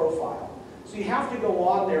public profile. So you have to go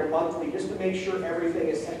on there monthly just to make sure everything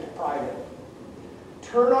is set to private.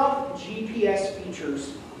 Turn off GPS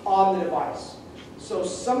features on the device. So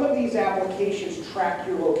some of these applications track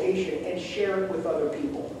your location and share it with other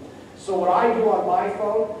people. So what I do on my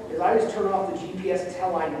phone is I just turn off the GPS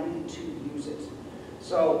until I need to use it.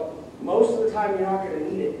 So most of the time you're not going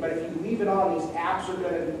to need it, but if you leave it on, these apps are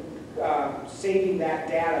going to be saving that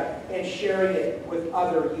data and sharing it with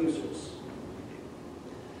other users.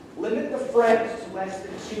 Limit the friends to less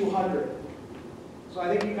than 200. So I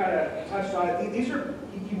think you kind of touched on it. These are,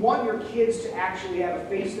 you want your kids to actually have a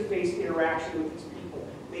face-to-face interaction with these people.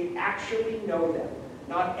 They actually know them.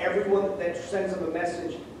 Not everyone that sends them a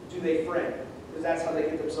message do they friend, because that's how they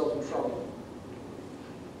get themselves in trouble.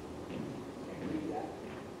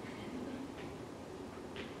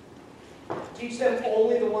 Teach them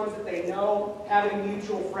only the ones that they know. Having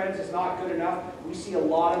mutual friends is not good enough. We see a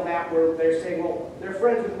lot of that where they're saying, well, they're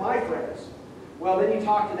friends with my friends. Well, then you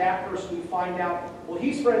talk to that person, you find out, well,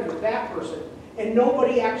 he's friends with that person, and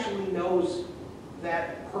nobody actually knows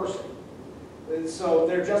that person. And so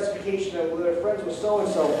their justification of, well, they're friends with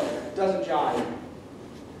so-and-so doesn't jive.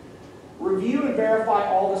 Review and verify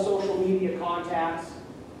all the social media contacts.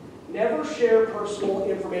 Never share personal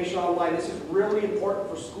information online. This is really important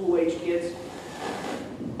for school-age kids.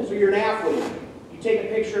 So you're an athlete. You take a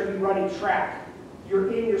picture of you running track.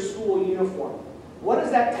 You're in your school uniform. What does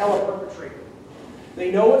that tell a perpetrator? They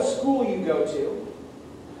know what school you go to.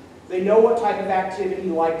 They know what type of activity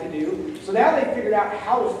you like to do. So now they've figured out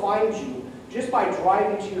how to find you just by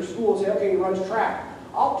driving to your school and say, okay, he runs track.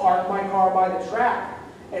 I'll park my car by the track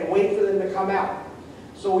and wait for them to come out.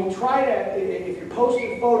 So we try to, if you're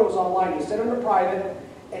posting photos online, you send them to private,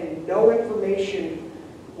 and no information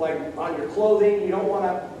like on your clothing. You don't want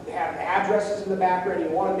to have addresses in the background. You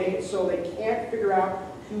want to make it so they can't figure out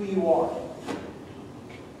who you are.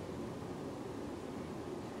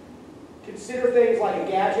 Consider things like a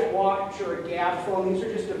gadget watch or a Gabb phone. These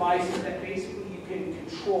are just devices that basically you can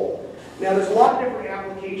control. Now there's a lot of different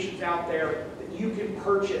applications out there that you can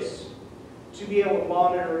purchase to be able to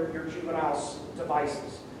monitor your juvenile's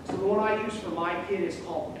devices. So the one I use for my kid is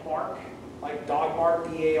called Bark. like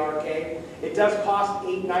Dogbark, D-A-R-K. It does cost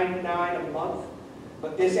 $8.99 a month,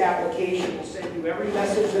 but this application will send you every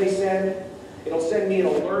message they send. It'll send me an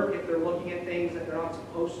alert if they're looking at things that they're not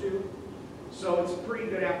supposed to. So it's a pretty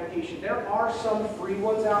good application. There are some free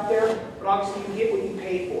ones out there, but obviously you get what you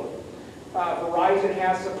pay for. Verizon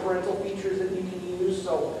has some parental features that you can use,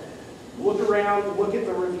 so look around, look at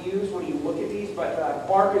the reviews when you look at these, but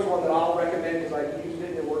Bark is one that I'll recommend because I've used it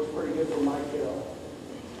and it works pretty good for my kiddo.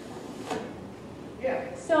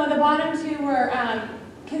 Yeah. So the bottom two were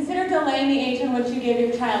consider delaying the age in which you give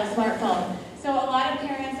your child a smartphone. So a lot of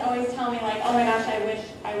parents always tell me like, oh my gosh, I wish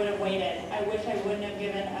I would have waited. I wish I wouldn't have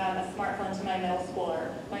given a smartphone to my middle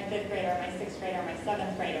schooler, my 5th grader, my 6th grader, my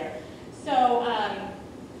 7th grader. So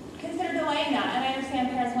consider delaying that. And I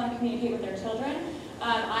understand parents want to communicate with their children.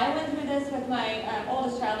 I went through this with my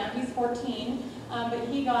oldest child. Now he's 14, but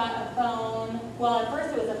he got a phone. Well, at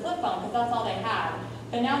first it was a flip phone because that's all they had.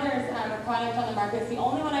 But now there's a product on the market. It's the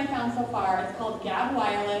only one I found so far. It's called Gabb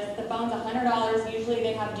Wireless. The phone's $100. Usually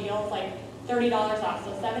they have deals like $30 off,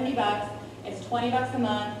 so $70. It's $20 a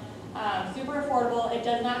month. Super affordable. It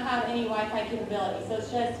does not have any Wi-Fi capability. So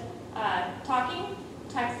it's just talking,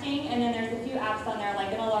 texting, and then there's a few apps on there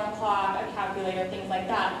like an alarm clock, a calculator, things like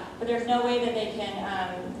that. But there's no way that they can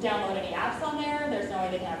download any apps on there. There's no way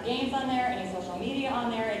they can have games on there, any social media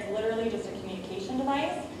on there. It's literally just a communication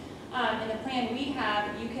device. In the plan we have,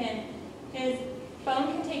 his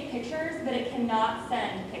phone can take pictures, but it cannot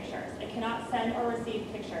send pictures. It cannot send or receive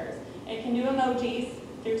pictures. It can do emojis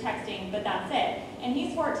through texting, but that's it. And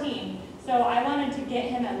he's 14, so I wanted to get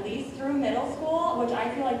him at least through middle school, which I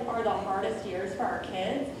feel like are the hardest years for our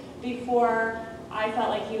kids, before I felt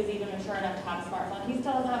like he was even mature enough to have a smartphone. He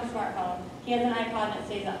still doesn't have a smartphone. He has an iPod and it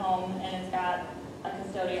stays at home, and it's got a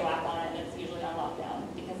custodial app on it, and it's usually on lockdown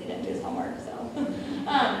because he didn't do his homework, so.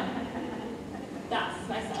 That's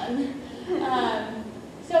my son.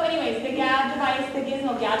 So anyways, the Gabb device, the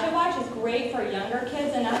Gizmo Gadget Watch is great for younger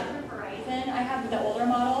kids, and that's through Verizon. I have the older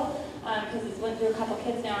model because it's went through a couple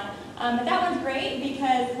kids now. But that one's great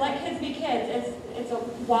because let kids be kids. It's a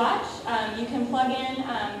watch. You can plug in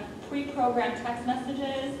pre-programmed text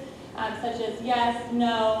messages such as yes,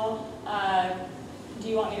 no, do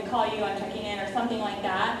you want me to call you, I'm checking in, or something like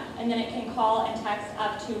that. And then it can call and text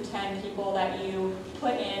up to 10 people that you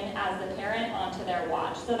put in as the parent onto their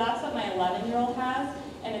watch. So that's what my 11-year-old has,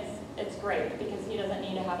 and it's great because he doesn't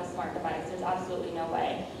need to have a smart device. There's absolutely no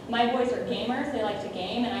way. My boys are gamers, they like to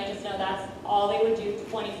game, and I just know that's all they would do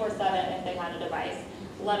 24/7 if they had a device,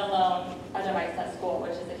 let alone a device at school,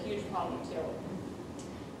 which is a huge problem too.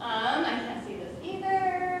 I can't see this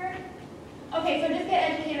either. Okay, so just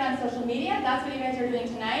get educated on social media. That's what you guys are doing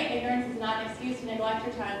tonight. Ignorance is not an excuse to neglect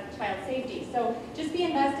your child's safety. So just be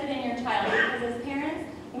invested in your child, because as parents,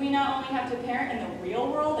 we not only have to parent in the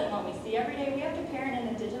real world and what we see every day, we have to parent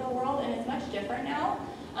in the digital world, and it's much different now.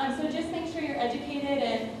 So just make sure you're educated,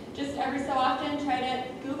 and just every so often try to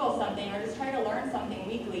Google something or just try to learn something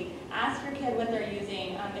weekly. Ask your kid what they're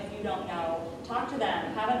using if you don't know. Talk to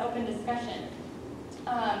them. Have an open discussion.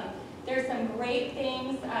 There's some great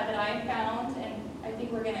things that I found, and I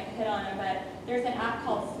think we're going to hit on it, but there's an app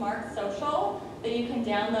called Smart Social that you can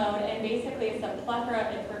download, and basically it's a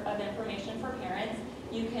plethora of information for parents.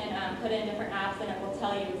 You can put in different apps, and it will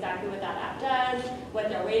tell you exactly what that app does, what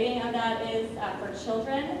the rating of that is for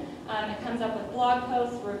children. It comes up with blog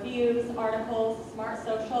posts, reviews, articles. Smart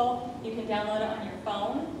Social, you can download it on your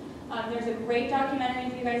phone. There's a great documentary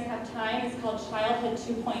if you guys have time. It's called Childhood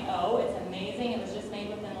 2.0. It's amazing. It was just made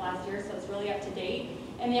within the last year, so it's really up to date.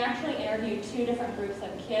 And they actually interview 2 different groups of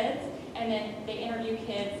kids, and then they interview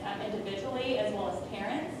kids individually as well as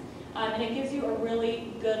parents. And it gives you a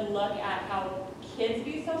really good look at how kids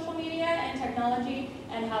view social media and technology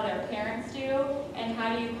and how their parents do, and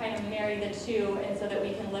how do you kind of marry the two, and so that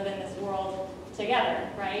we can live in this world together,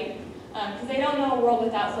 right? Because they don't know a world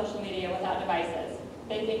without social media, without devices.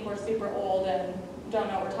 They think we're super old and don't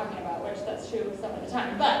know what we're talking about, which that's true some of the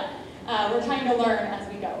time. But we're trying to learn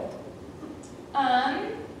as we go.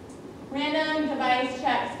 Random device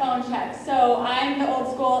checks, phone checks. So I'm the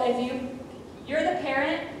old school. If you're the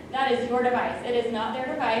parent, that is your device. It is not their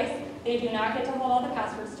device. They do not get to hold all the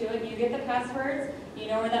passwords to it. You get the passwords. You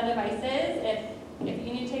know where that device is. If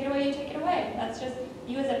you need to take it away, you take it away. That's just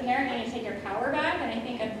you as a parent. You need to take your power back. And I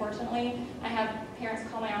think, unfortunately, I have parents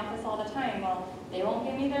call my office all the time. Well, they won't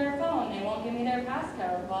give me their phone. They won't give me their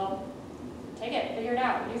passcode. Well, take it. Figure it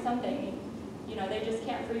out. Do something. You know, they just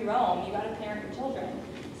can't free roam. You got to parent your children.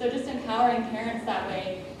 So just empowering parents that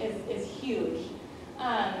way is huge.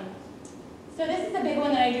 So this is a big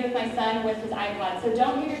one that I do with my son with his iPod. So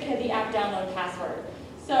don't give your kid the app download password.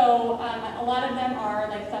 So a lot of them are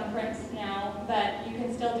like thumbprints now, but you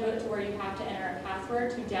can still do it to where you have to enter a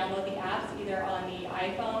password to download the apps either on the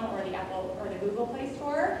iPhone or the Apple or the Google Play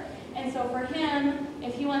Store. And so for him,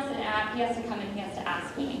 if he wants an app, he has to come and he has to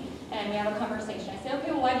ask me. And we have a conversation. I say,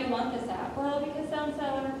 okay, well, why do you want this app? Well, because so-and-so,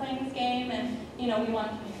 and we're playing this game, and, you know, we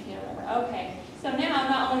want to communicate or whatever. Okay. So now,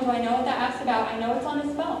 not only do I know what that app's about, I know it's on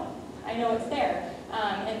his phone. I know it's there.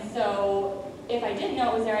 And so if I didn't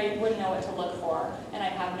know it was there, I wouldn't know what to look for, and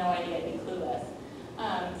I'd have no idea. I'd be clueless.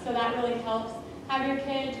 So that really helps. Have your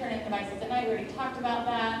kid turn in devices at night. We already talked about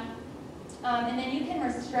that. And then you can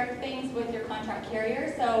restrict things with your contract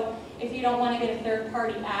carrier. So if you don't want to get a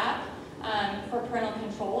third-party app for parental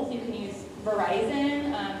controls, you can use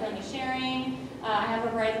Verizon, family sharing. I have a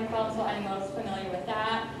Verizon phone, so I'm most familiar with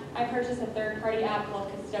that. I purchased a third-party app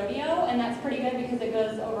called Custodio, and that's pretty good because it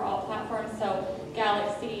goes over all platforms, so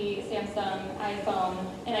Galaxy, Samsung, iPhone,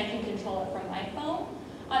 and I can control it from my phone.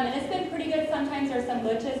 And it's been pretty good. Sometimes there's some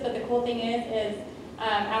glitches, but the cool thing is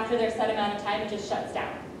after their set amount of time, it just shuts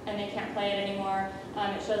down, and they can't play it anymore.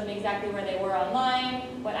 It shows me exactly where they were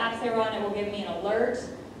online, what apps they were on. It will give me an alert.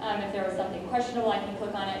 If there was something questionable, I can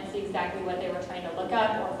click on it and see exactly what they were trying to look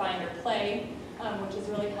up or find or play, which is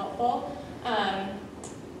really helpful.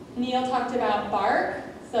 Neil talked about Bark,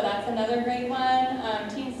 so that's another great one.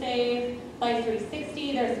 TeenSave,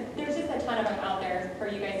 Life360, there's just a ton of them out there for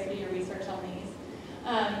you guys to do your research on these.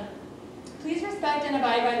 Please respect and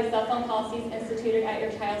abide by the cell phone policies instituted at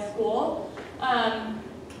your child's school.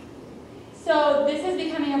 So this is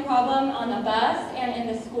becoming a problem on the bus and in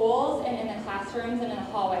the schools and in the classrooms and in the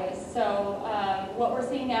hallways. So what we're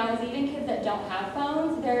seeing now is even kids that don't have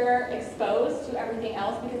phones, they're exposed to everything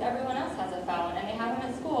else because everyone else has a phone and they have them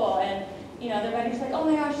at school. And you know, their buddies are like, oh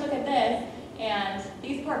my gosh, look at this. And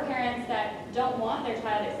these poor parents that don't want their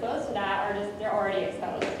child exposed to that are just, they're already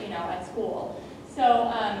exposed, you know, at school.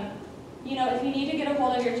 So, you know, if you need to get a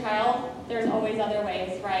hold of your child, there's always other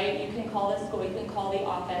ways, right? You can call the school, you can call the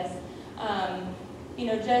office. You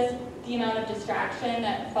know, just the amount of distraction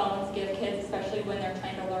that phones give kids, especially when they're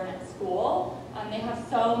trying to learn at school. They have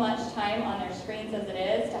so much time on their screens as it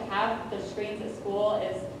is. To have the screens at school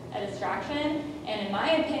is a distraction. And in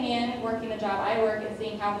my opinion, working the job I work and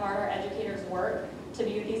seeing how hard our educators work to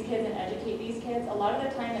be with these kids and educate these kids, a lot of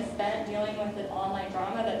the time is spent dealing with the online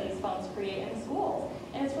drama that these phones create in schools.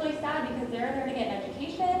 And it's really sad because they're there to get an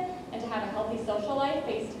education and to have a healthy social life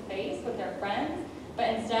face-to-face with their friends.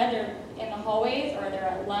 But instead, they're in the hallways or they're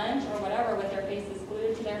at lunch or whatever with their faces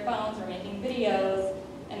glued to their phones or making videos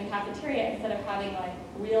in the cafeteria instead of having like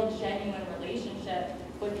real, genuine relationship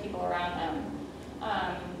with people around them.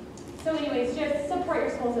 So anyways, just support your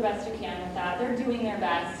schools the best you can with that. They're doing their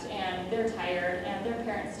best and they're tired and their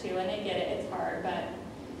parents too and they get it, it's hard, but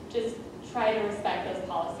just try to respect those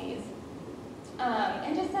policies.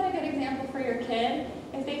 And just set a good example for your kid.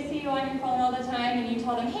 If they see you on your phone all the time and you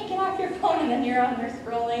tell them, hey, get off your phone, and then you're on there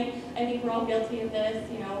scrolling, I think we're all guilty of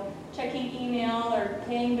this, you know, checking email or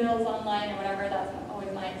paying bills online or whatever, that's not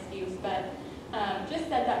always my excuse, but just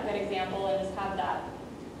set that good example and just have that,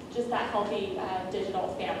 healthy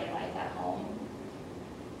digital family life at home.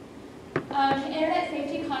 Internet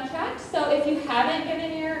safety contract. So if you haven't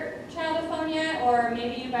given your child a phone yet, or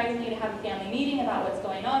maybe you guys need to have a family meeting about what's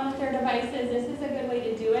going on with their devices, this is a good way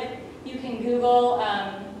to do it. You can Google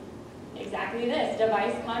exactly this,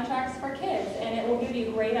 device contracts for kids, and it will give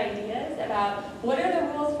you great ideas about what are the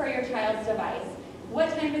rules for your child's device. What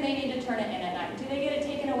time do they need to turn it in at night? Do they get it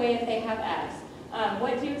taken away if they have apps?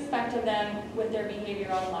 What do you expect of them with their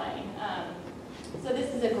behavior online? So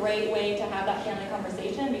this is a great way to have that family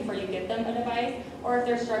conversation before you give them a device, or if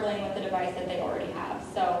they're struggling with the device that they already have.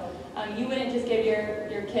 So you wouldn't just give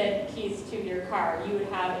your kid keys to your car. You would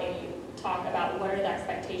have a talk about what are the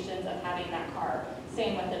expectations of having that car.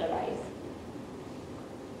 Same with the device.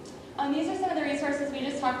 These are some of the resources we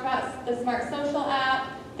just talked about. The Smart Social app,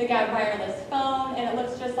 the Gabb Wireless phone, and it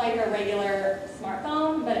looks just like a regular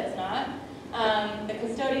smartphone, but it's not. The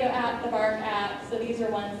Custodio app, the Bark app, so these are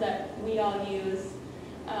ones that we all use.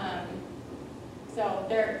 So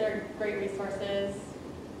they're great resources.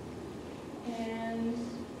 And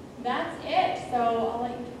that's it, so I'll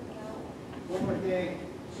let you talk about. One more thing.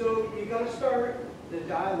 So you got to start the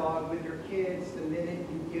dialogue with your kids the minute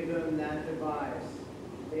you give them that device.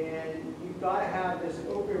 And you've got to have this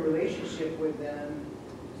open relationship with them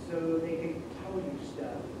so they can tell you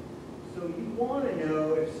stuff. So you want to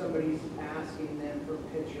know if somebody's asking them for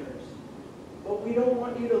pictures. But we don't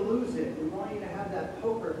want you to lose it. We want you to have that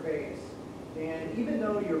poker face. And even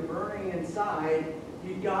though you're burning inside,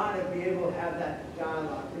 you got to be able to have that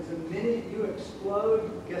dialogue. Because the minute you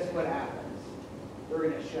explode, guess what happens? We're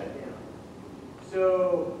going to shut down.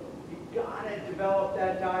 So you gotta develop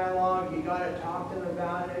that dialogue, you gotta talk to them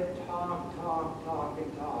about it, talk,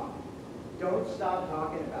 and talk. Don't stop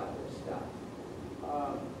talking about this stuff.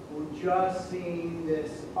 We're just seeing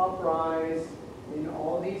this uprise in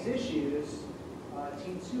all these issues.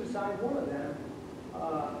 Teen suicide, one of them.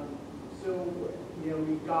 So, you know,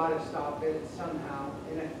 we've got to stop it somehow.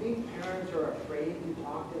 And I think parents are afraid to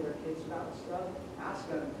talk to their kids about stuff. Ask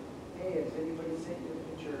them, hey, has anybody sent you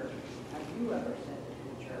a picture? Have you ever sent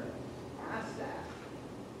a picture? Ask that.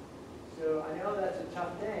 So I know that's a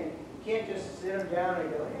tough thing. You can't just sit them down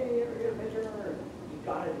and go, hey, ever get a picture? You've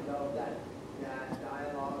got to develop that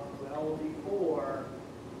dialogue well before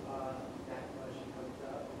that question comes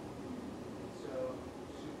up. So,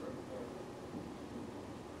 super important.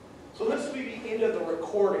 So this will be the end of the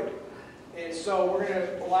recording. And so we're going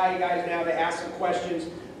to allow you guys now to ask some questions.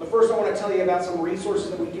 But first I want to tell you about some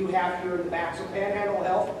resources that we do have here in the back. So Panhandle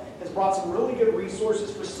Health has brought some really good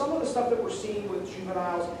resources for some of the stuff that we're seeing with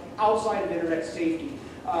juveniles outside of internet safety.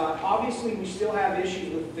 Obviously we still have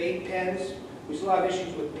issues with vape pens. We still have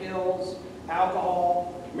issues with pills,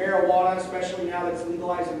 alcohol, marijuana, especially now that it's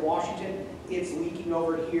legalized in Washington. It's leaking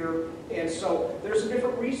over here. And so there's some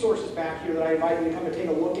different resources back here that I invite you to come and take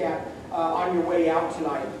a look at on your way out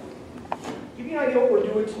tonight. Give you an idea what we're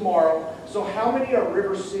doing tomorrow. So how many are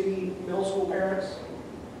River City middle school parents?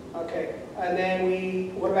 Okay. And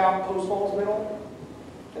then what about Post Falls Middle?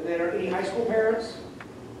 And then are any high school parents?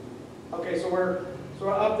 Okay, so we're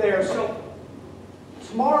up there. So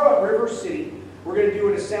tomorrow at River City, we're going to do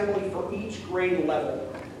an assembly for each grade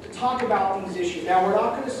level to talk about these issues. Now, we're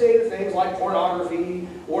not going to say the things like pornography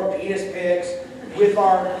or penis pics with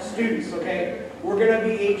our students, okay? We're going to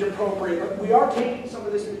be age appropriate, but we are taking some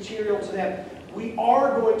of this material to them. We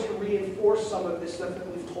are going to reinforce some of this stuff that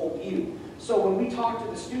we've told you. So when we talk to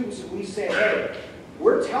the students and we say, hey,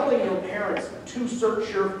 we're telling your parents to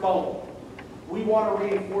search your phone, we want to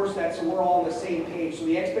reinforce that so we're all on the same page. So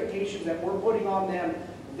the expectations that we're putting on them,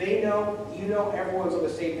 they know, you know, everyone's on the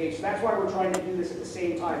same page. So that's why we're trying to do this at the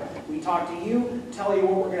same time. We talk to you, tell you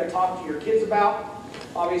what we're going to talk to your kids about.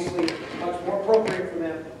 Obviously, much more appropriate for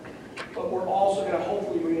them. But we're also going to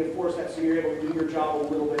hopefully reinforce that so you're able to do your job a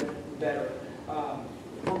little bit better.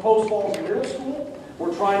 For Post Falls Middle School,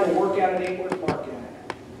 we're trying to work out a date. Where's Mark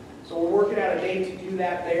at? So we're working out a date to do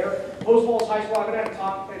that there. Post Falls High School, I'm going to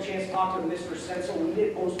have a chance to talk to Mr. Sensel. We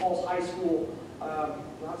did Post Falls High School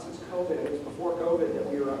not since COVID. It was before COVID that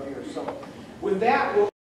we were up here. So with that, we'll